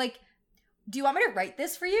 hey, like, do you want me to write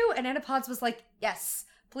this for you? And Anapods was like, yes,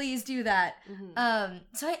 please do that.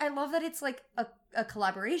 So I love that it's like a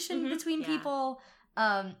collaboration between Yeah. people.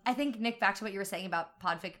 I think, Nick, back to what you were saying about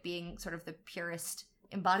podfic being sort of the purest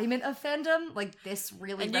embodiment of fandom, like this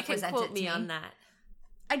really And you can represents quote it to me on that.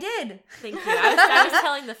 I did. Thank you. I was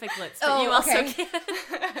telling the ficlets, but Oh, you also okay.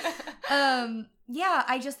 can. Yeah,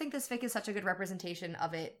 I just think this fic is such a good representation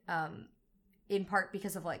of it, in part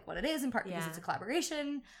because of like what it is, in part because Yeah. it's a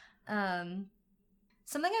collaboration.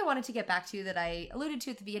 Something I wanted to get back to that I alluded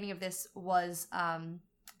to at the beginning of this was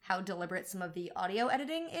how deliberate some of the audio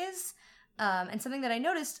editing is. And something that I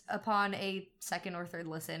noticed upon a second or third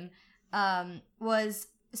listen was,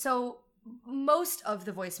 so most of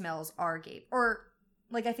the voicemails are Gabe, or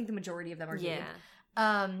like I think the majority of them are Gabe.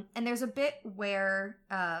 Yeah. And there's a bit where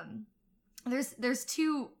there's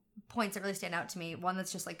 2 points that really stand out to me. One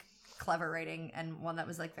that's just like clever writing, and one that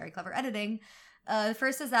was like very clever editing. The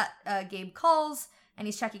first is that Gabe calls and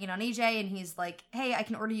he's checking in on EJ, and he's like, hey, I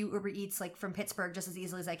can order you Uber Eats like from Pittsburgh just as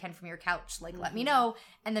easily as I can from your couch, like let me know.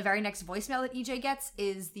 And the very next voicemail that EJ gets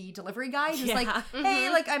is the delivery guy who's Yeah. like, hey,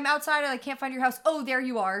 like I'm outside, I like can't find your house. Oh, there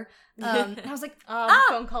you are. And I was like, The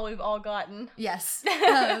phone call we've all gotten. yes.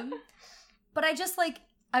 But I just like,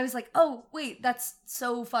 I was like, oh, wait, that's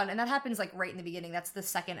so fun. And that happens like right in the beginning. That's the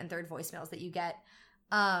second and third voicemails that you get.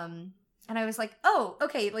 And I was like, oh,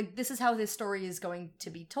 okay, like this is how this story is going to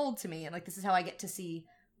be told to me. And like, this is how I get to see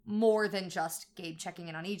more than just Gabe checking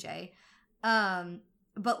in on EJ.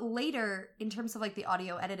 But later, in terms of like the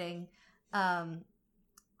audio editing,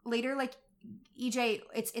 later, like EJ,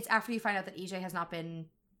 it's after you find out that EJ has not been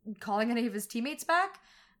calling any of his teammates back,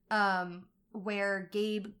 where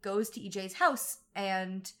Gabe goes to EJ's house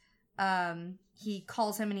and he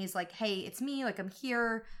calls him and he's like, hey, it's me, like I'm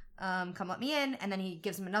here, come let me in. And then he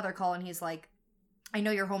gives him another call and he's like, I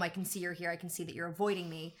know you're home, I can see you're here, I can see that you're avoiding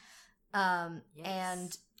me. And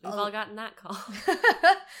We've all gotten that call.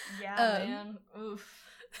 Yeah, Um, man. Oof.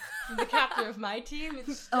 The captain of my team, it's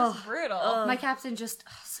just Oh. brutal. my captain just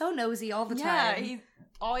so nosy all the Yeah, time. he's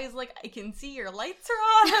always like, I can see your lights are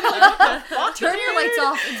on. I'm like, what the fuck, Turn your dude? lights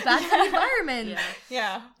off, it's bad for the environment.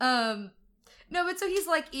 Yeah. Yeah. No, but so he's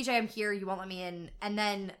like, EJ, I'm here, you won't let me in. And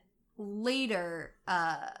then later,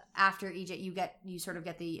 after EJ, you sort of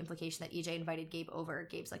get the implication that EJ invited Gabe over.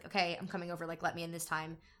 Gabe's like, okay, I'm coming over, like, let me in this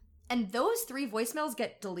time. And those 3 voicemails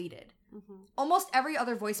get deleted. Almost every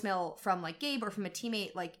other voicemail from, like, Gabe or from a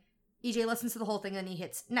teammate, like, EJ listens to the whole thing, and then he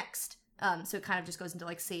hits next. So it kind of just goes into,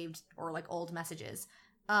 like, saved or, like, old messages.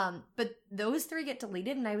 But those 3 get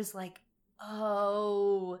deleted, and I was like,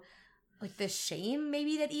 oh, like, the shame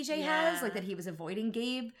maybe that EJ has, like, that he was avoiding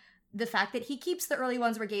Gabe. The fact that he keeps the early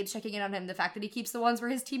ones where Gabe's checking in on him, the fact that he keeps the ones where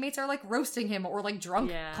his teammates are, like, roasting him or, like,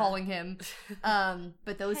 drunk calling him.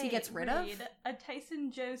 But those he gets rid of. Reed, a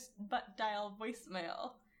Tyson Jost butt dial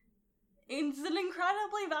voicemail. It's an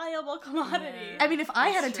incredibly valuable commodity. Yeah. I mean, if I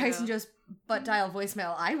had a That's Tyson true. Jost butt dial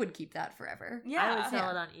voicemail, I would keep that forever. Yeah. I would sell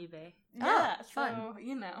Yeah. it on eBay. Yeah, Oh, fun. so,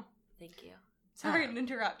 you know. Thank you. Sorry to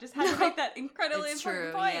interrupt. Just had to make that incredibly It's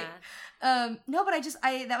important true, point. yeah. No, but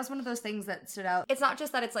that was one of those things that stood out. It's not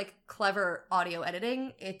just that it's like clever audio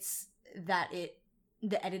editing, it's that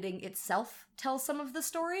the editing itself tells some of the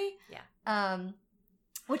story. Yeah.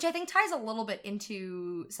 Which I think ties a little bit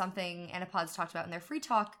into something Anapods talked about in their free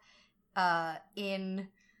talk, in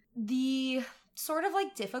the sort of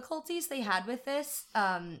like difficulties they had with this.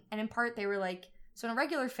 And in part they were like, so in a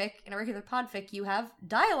regular podfic, you have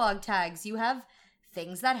dialogue tags, you have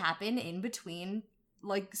things that happen in between,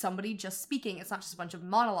 like somebody just speaking. It's not just a bunch of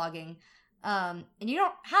monologuing. And you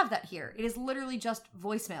don't have that here. It is literally just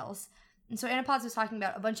voicemails. And so Anapods was talking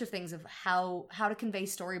about a bunch of things of how to convey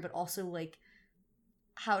story, but also like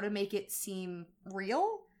how to make it seem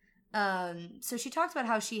real. So she talked about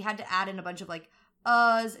how she had to add in a bunch of like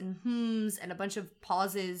uhs and hms and a bunch of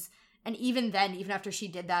pauses. And even then, even after she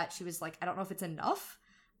did that, she was like, I don't know if it's enough.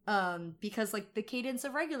 Because like the cadence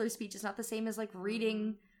of regular speech is not the same as like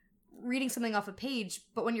reading something off a page.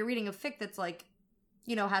 But when you're reading a fic that's like,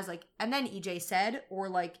 you know, has like, and then EJ said, or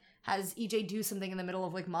like has EJ do something in the middle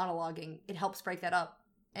of like monologuing, it helps break that up.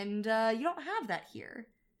 And you don't have that here,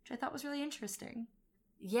 which I thought was really interesting.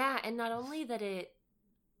 Yeah, and not only that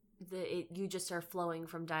you just are flowing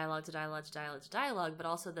from dialogue to dialogue to dialogue to dialogue, but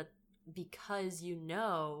also that because you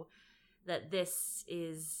know that this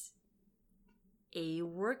is a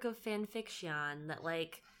work of fan fiction, that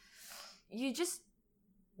like you just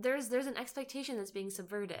there's an expectation that's being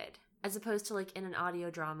subverted, as opposed to like in an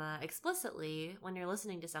audio drama explicitly when you're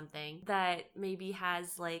listening to something that maybe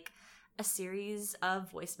has like a series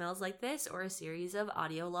of voicemails like this, or a series of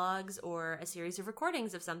audio logs, or a series of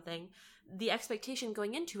recordings of something. The expectation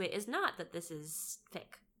going into it is not that this is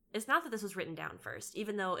fic. It's not that this was written down first,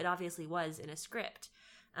 even though it obviously was in a script.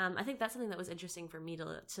 I think that's something that was interesting for me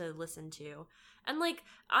to listen to. And like,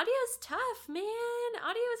 audio's tough, man.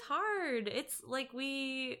 Audio is hard. It's like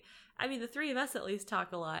the three of us at least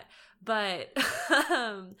talk a lot, but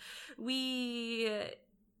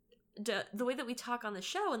the way that we talk on the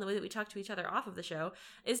show and the way that we talk to each other off of the show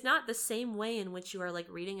is not the same way in which you are like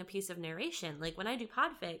reading a piece of narration. Like when I do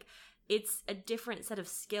podfic, it's a different set of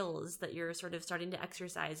skills that you're sort of starting to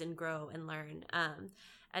exercise and grow and learn.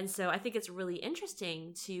 And so I think it's really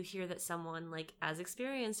interesting to hear that someone like as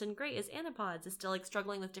experienced and great as Anapods is still like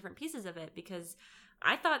struggling with different pieces of it, because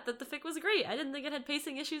I thought that the fic was great. I didn't think it had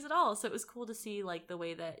pacing issues at all. So it was cool to see like the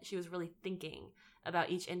way that she was really thinking about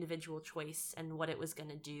each individual choice and what it was going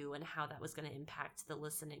to do and how that was going to impact the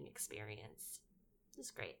listening experience.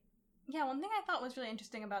 It's great. Yeah, one thing I thought was really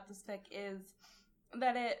interesting about this fic is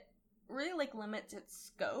that it really like limits its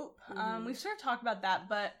scope. Mm-hmm. We've sort of talked about that,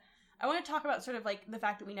 but I want to talk about sort of like the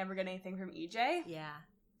fact that we never get anything from EJ. Yeah.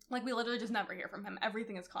 Like, we literally just never hear from him.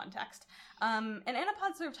 Everything is context. And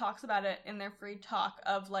Anapod sort of talks about it in their free talk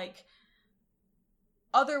of, like,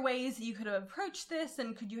 other ways you could have approached this,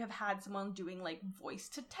 and could you have had someone doing, like, voice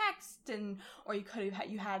to text, or you could have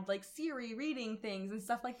had like, Siri reading things and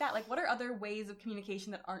stuff like that. Like, what are other ways of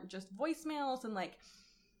communication that aren't just voicemails, and, like,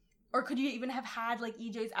 or could you even have had, like,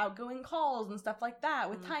 EJ's outgoing calls and stuff like that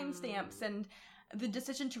with timestamps, and the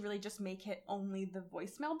decision to really just make it only the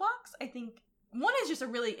voicemail box, I think, one is just a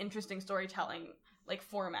really interesting storytelling, like,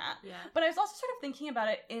 format. Yeah. But I was also sort of thinking about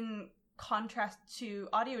it in contrast to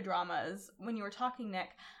audio dramas when you were talking,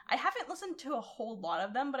 Nick. I haven't listened to a whole lot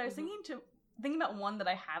of them, but I was thinking about one that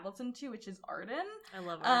I have listened to, which is Arden. I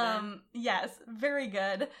love Arden. Yes, very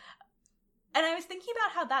good. And I was thinking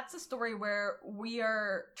about how that's a story where we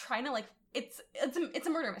are trying to, like, it's a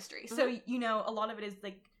murder mystery. Mm-hmm. So, you know, a lot of it is,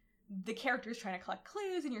 like, the characters trying to collect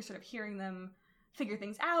clues, and you're sort of hearing them figure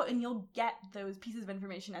things out, and you'll get those pieces of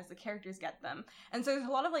information as the characters get them. And so there's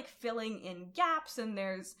a lot of, like, filling in gaps, and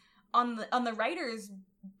there's, on the writer's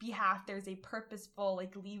behalf, there's a purposeful,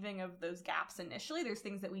 like, leaving of those gaps initially. There's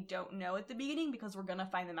things that we don't know at the beginning because we're gonna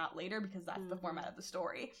find them out later, because that's the format of the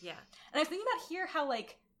story. Yeah. And I was thinking about here how,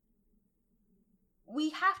 like, we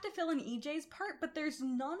have to fill in EJ's part, but there's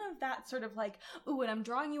none of that sort of, like, ooh, and I'm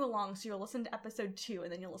drawing you along, so you'll listen to episode 2,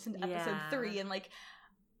 and then you'll listen to episode 3, and, like,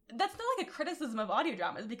 that's not, like, a criticism of audio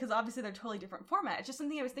dramas, because obviously they're totally different format. It's just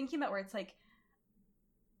something I was thinking about where it's, like,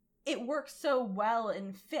 it works so well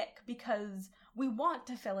in fic, because we want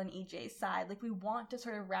to fill in EJ's side, like, we want to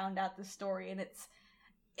sort of round out the story, and it's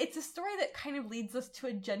a story that kind of leads us to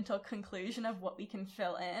a gentle conclusion of what we can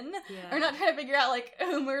fill in. Yeah. We're not trying to figure out, like,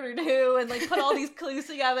 who murdered who, and, like, put all these clues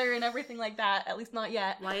together and everything like that, at least not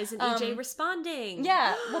yet. Why isn't EJ responding?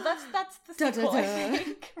 Yeah, well, that's the sequel, I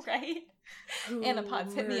think, right?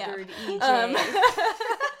 Anapods, hit me up. EJ?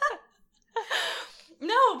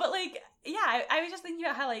 No, but, like, yeah, I was just thinking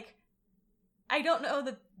about how, like, I don't know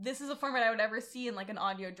that this is a format I would ever see in like an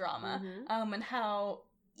audio drama. And how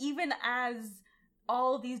even as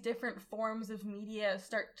all these different forms of media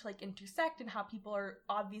start to like intersect and how people are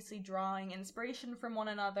obviously drawing inspiration from one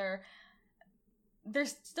another,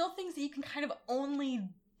 there's still things that you can kind of only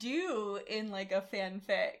do in like a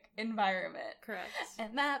fanfic environment. Correct.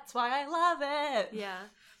 And that's why I love it. Yeah.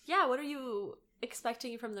 Yeah, what are you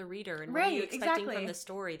expecting from the reader and what are you Right, expecting exactly. from the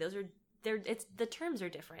story? The terms are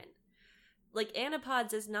different. Like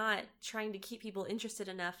Anapods is not trying to keep people interested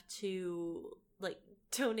enough to like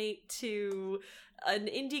donate to an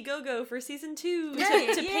Indiegogo for season 2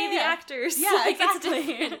 Right, to pay the yeah. actors. Yeah, Like, exactly.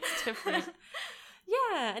 It's different.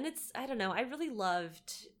 Yeah, and it's, I don't know, I really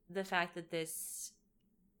loved the fact that this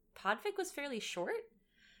podfic was fairly short.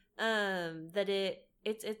 That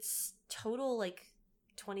it's total like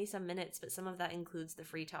 20-some minutes, but some of that includes the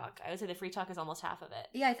free talk. I would say the free talk is almost half of it.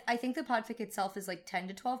 Yeah, I think the podfic itself is like 10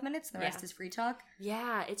 to 12 minutes. The rest is free talk.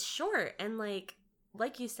 Yeah, it's short. And like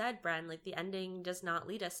you said, Bren, like the ending does not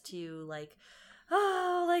lead us to like,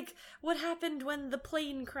 oh, like what happened when the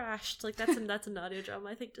plane crashed. Like that's an audio drama,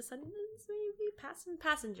 I think, Descendants, maybe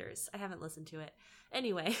Passengers. I haven't listened to it.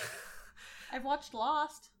 Anyway. I've watched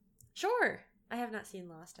Lost. Sure. I have not seen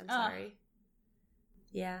Lost. I'm sorry.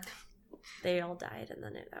 Yeah. They all died, and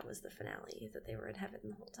then that was the finale, that they were in heaven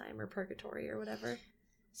the whole time, or purgatory, or whatever.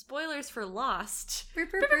 Spoilers for Lost.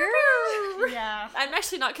 Yeah. I'm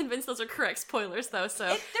actually not convinced those are correct spoilers, though, so...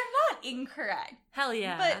 They're not incorrect. Hell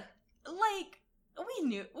yeah. But, like,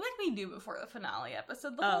 we knew before the finale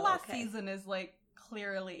episode. The whole last okay. season is, like,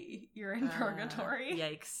 clearly you're in purgatory.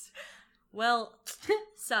 Yikes. Well,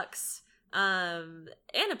 sucks.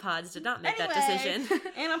 Anapods did not make that decision.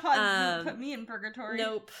 Anapods didn't put me in purgatory.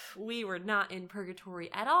 Nope, we were not in purgatory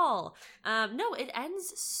at all. No, it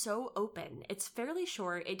ends so open. It's fairly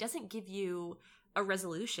short. It doesn't give you a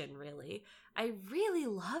resolution, really. I really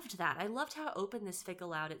loved that. I loved how open this fic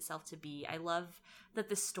allowed itself to be. I love that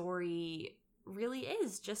the story really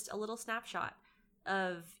is just a little snapshot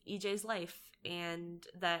of EJ's life, and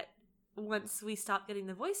that once we stop getting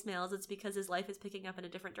the voicemails, it's because his life is picking up in a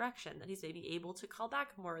different direction, that he's maybe able to call back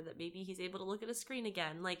more, that maybe he's able to look at a screen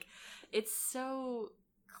again. Like, it's so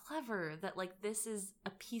clever that, like, this is a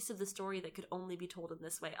piece of the story that could only be told in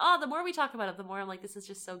this way. Oh, the more we talk about it, the more I'm like, this is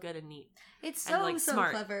just so good and neat. It's and, so, like, so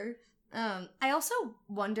smart. clever. I also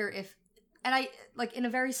wonder if, and I, like, in a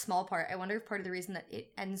very small part, I wonder if part of the reason that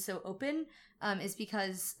it ends so open is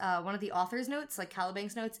because one of the author's notes, like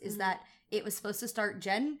Calibank's notes, is that it was supposed to start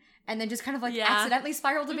Jen, and then just kind of, like, accidentally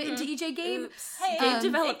spiraled a bit into EJ Gabe. Oops. Hey, Gabe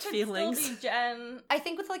developed it could feelings. Still be Jen. I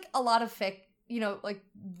think with, like, a lot of fic, you know, like,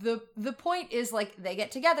 the point is, like, they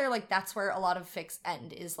get together, like, that's where a lot of fics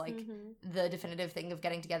end, is, like, the definitive thing of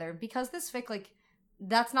getting together. Because this fic, like,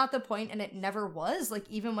 that's not the point, and it never was. Like,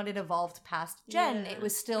 even when it evolved past Jen, it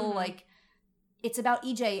was still, like, it's about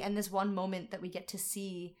EJ and this one moment that we get to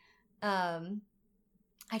see.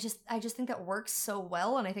 I just think that works so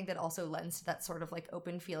well, and I think that also lends to that sort of, like,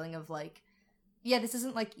 open feeling of, like, yeah, this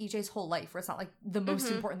isn't, like, EJ's whole life, where it's not, like, the most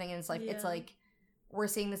important thing in his life. It's, like, we're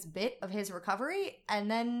seeing this bit of his recovery, and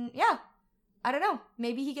then, yeah, I don't know,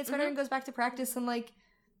 maybe he gets better and goes back to practice, and, like,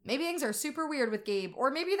 maybe things are super weird with Gabe, or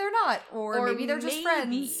maybe they're not, or maybe they're just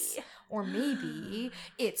friends. Or maybe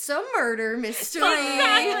it's a murder mystery.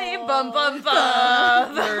 Exactly. Bum, bum,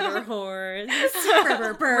 bum. Murder horns.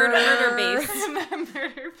 Murder base.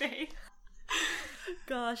 Murder base.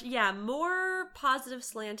 Gosh, yeah, more positive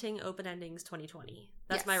slanting open endings 2020.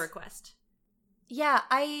 That's my request. Yeah,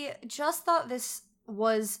 I just thought this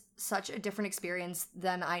was such a different experience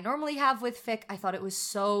than I normally have with fic. I thought it was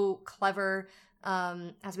so clever.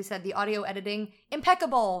 As we said, the audio editing,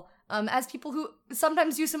 impeccable. As people who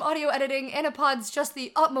sometimes do some audio editing, Anapods, just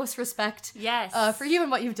the utmost respect. Yes. For you and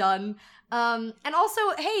what you've done. And also,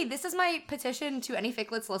 hey, this is my petition to any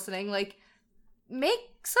ficlets listening, like, make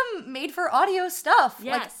some made-for-audio stuff.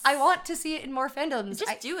 Yes. Like, I want to see it in more fandoms.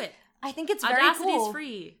 Just do it. I think it's very Audacity cool. is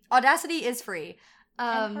free. Audacity is free.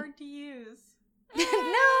 And hard to use. No,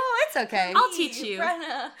 it's okay. I'll teach you.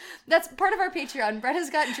 Brenna. That's part of our Patreon. Brett has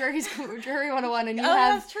got Jury 101, and you Oh,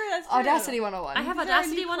 have that's true. Audacity 101. I have These are our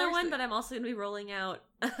Audacity new 101, courses. but I'm also going to be rolling out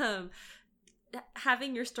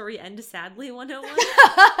having your story end sadly 101.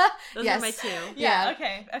 Those Yes. are my two. Yeah.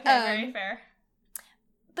 Okay. Very fair.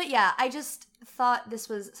 But yeah, I just thought this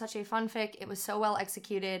was such a fun fic. It was so well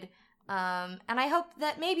executed. And I hope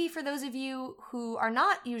that maybe for those of you who are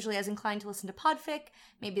not usually as inclined to listen to podfic,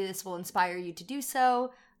 maybe this will inspire you to do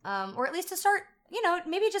so. Or at least to start, you know,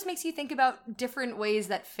 maybe it just makes you think about different ways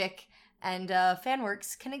that fic and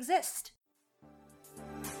fanworks can exist.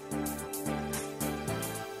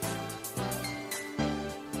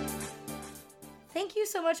 thank you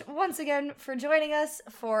so much once again for joining us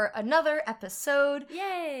for another episode.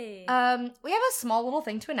 Yay! We have a small little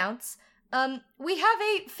thing to announce. We have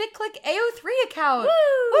a FitClick AO3 account.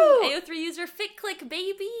 Woo! Woo! AO3 user FitClick,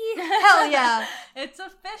 baby! Hell yeah. It's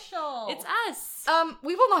official. It's us!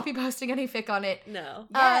 We will not be posting any fic on it. No.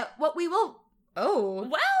 What we will... Oh.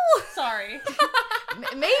 Well! Sorry.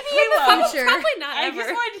 Maybe in the future. Probably not I ever.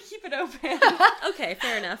 just wanted to keep it open. Okay,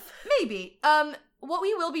 fair enough. Maybe. What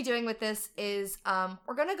we will be doing with this is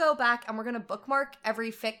we're gonna go back and we're gonna bookmark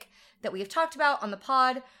every fic that we have talked about on the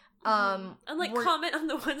pod. And like we're- comment on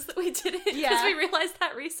the ones that we didn't, because Yeah. we realized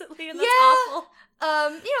that recently, and that's Yeah. awful.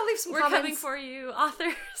 Leave some We're comments. coming for you,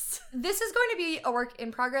 authors. This is going to be a work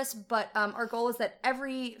in progress, but our goal is that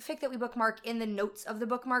every fic that we bookmark, in the notes of the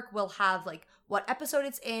bookmark, will have like what episode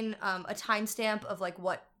it's in, a timestamp of like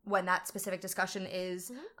when that specific discussion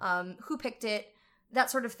is, who picked it, that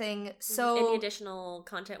sort of thing. So Any additional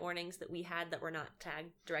content warnings that we had that were not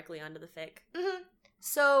tagged directly onto the fic. Mhm.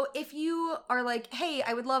 So if you are like, hey,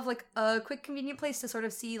 I would love like a quick, convenient place to sort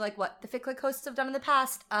of see like what the FitClick hosts have done in the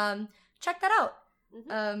past, check that out.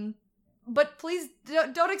 Mhm. But please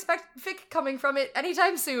don't expect fic coming from it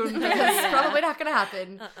anytime soon, because it's probably not going to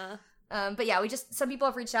happen. But yeah, some people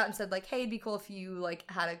have reached out and said like, hey, it'd be cool if you like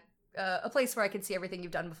had a place where I could see everything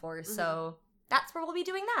you've done before. So that's where we'll be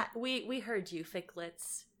doing that. We heard you,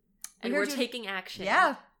 ficlets. We And heard we're you. taking action.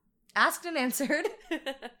 Yeah, asked and answered.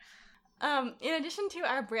 In addition to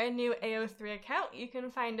our brand new AO3 account, you can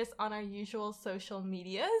find us on our usual social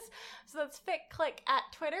medias. So that's FitClick at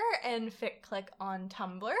Twitter and FitClick on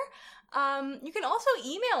Tumblr. You can also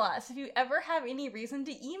email us if you ever have any reason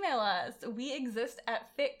to email us. We exist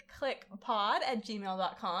at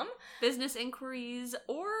fitclickpod@gmail.com. Business inquiries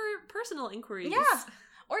or personal inquiries. Yeah.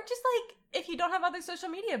 Or just like if you don't have other social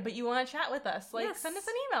media but you want to chat with us, like Yes. send us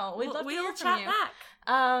an email. We'd love to hear We'll from chat you. back.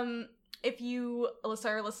 If you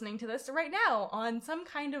are listening to this right now on some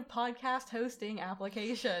kind of podcast hosting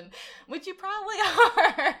application, which you probably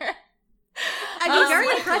are. I'd be very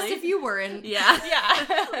likely. impressed if you weren't. Yeah.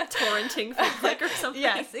 Yeah. Torrenting FitClick or something.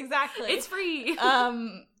 Yes, exactly. It's free.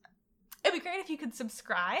 It'd be great if you could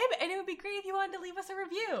subscribe, and it would be great if you wanted to leave us a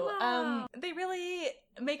review. Wow. They really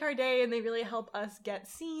make our day, and they really help us get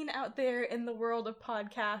seen out there in the world of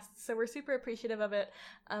podcasts, so we're super appreciative of it.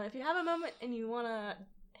 If you have a moment and you want to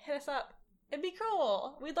hit us up, it'd be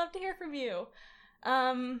cool. We'd love to hear from you.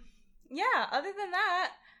 Yeah, other than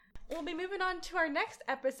that, we'll be moving on to our next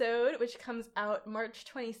episode, which comes out March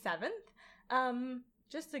 27th.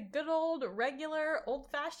 Just a good old, regular,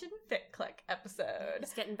 old-fashioned FitClick episode.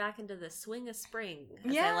 Just getting back into the swing of spring,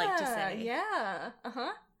 as I like to say. Yeah.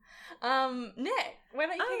 Nick, why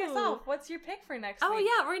don't you kick us Oh. off? What's your pick for next Oh week?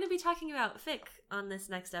 yeah, we're going to be talking about fic on this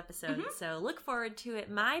next episode, so look forward to it.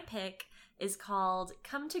 My pick is called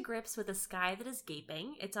Come to Grips with a Sky That Is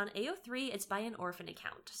Gaping. It's on AO3. It's by an orphan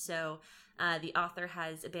account, so the author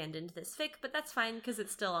has abandoned this fic, but that's fine because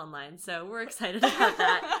it's still online, so we're excited about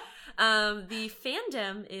that. The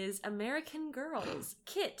fandom is American Girls,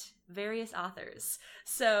 Kit, various authors.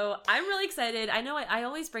 So I'm really excited. I know I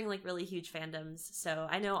always bring like really huge fandoms, so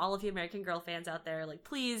I know all of you American Girl fans out there, like,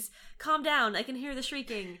 please calm down. I can hear the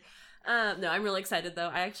shrieking. No, I'm really excited though.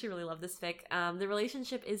 I actually really love this fic. The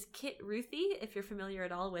relationship is Kit Ruthie, if you're familiar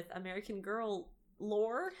at all with American Girl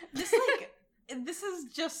lore. Just like, this is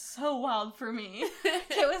just so wild for me.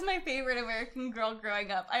 Kit was my favorite American Girl growing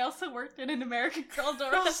up. I also worked in an American Girl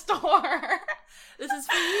store. This is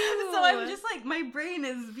for you. So I'm just like, my brain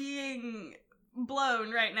is being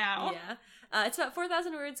blown right now. Yeah. It's about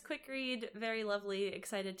 4,000 words, quick read, very lovely,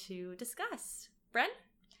 excited to discuss. Bren?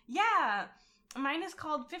 Yeah. Mine is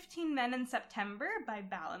called 15 Men in September by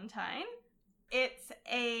Ballantine. It's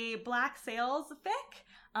a Black Sails fic.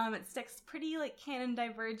 It sticks pretty like canon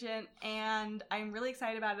divergent, and I'm really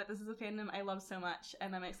excited about it. This is a fandom I love so much,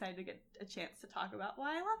 and I'm excited to get a chance to talk about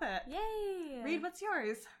why I love it. Yay! Reed, what's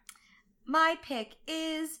yours? My pick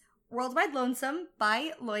is Worldwide Lonesome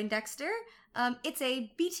by Loindexter. It's a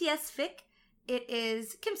BTS fic. It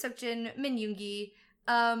is Kim Seokjin, Min Yoongi.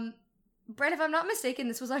 Brent, if I'm not mistaken,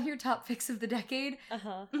 this was on your top fics of the decade.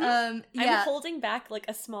 Uh-huh. Yeah. I'm holding back like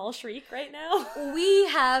a small shriek right now. We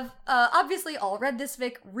have obviously all read this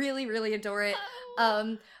fic, really, really adore it.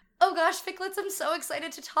 Oh gosh, ficlets, I'm so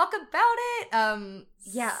excited to talk about it.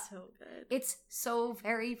 Yeah. So good. It's so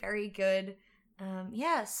very, very good.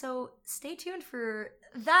 Yeah, so stay tuned for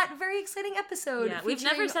that very exciting episode. Yeah, we've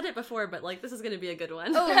never featuring- said it before, but like this is going to be a good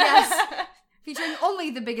one. Oh, yes. Featuring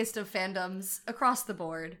only the biggest of fandoms across the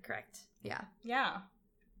board. Correct. Yeah. Yeah.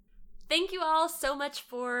 Thank you all so much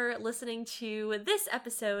for listening to this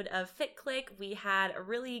episode of FitClick. We had a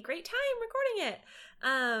really great time recording it.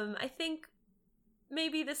 I think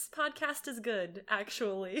maybe this podcast is good,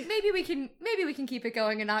 actually. Maybe we can keep it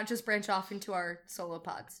going and not just branch off into our solo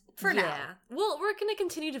pods. For now. Well, we're going to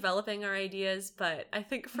continue developing our ideas, but I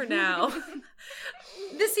think for now...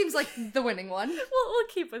 This seems like the winning one. We'll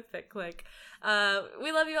keep with FicClick.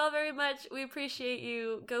 We love you all very much. We appreciate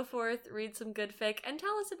you. Go forth, read some good fic, and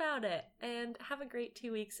tell us about it. And have a great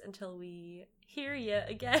 2 weeks until we hear you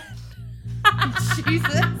again.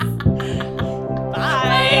 Jesus.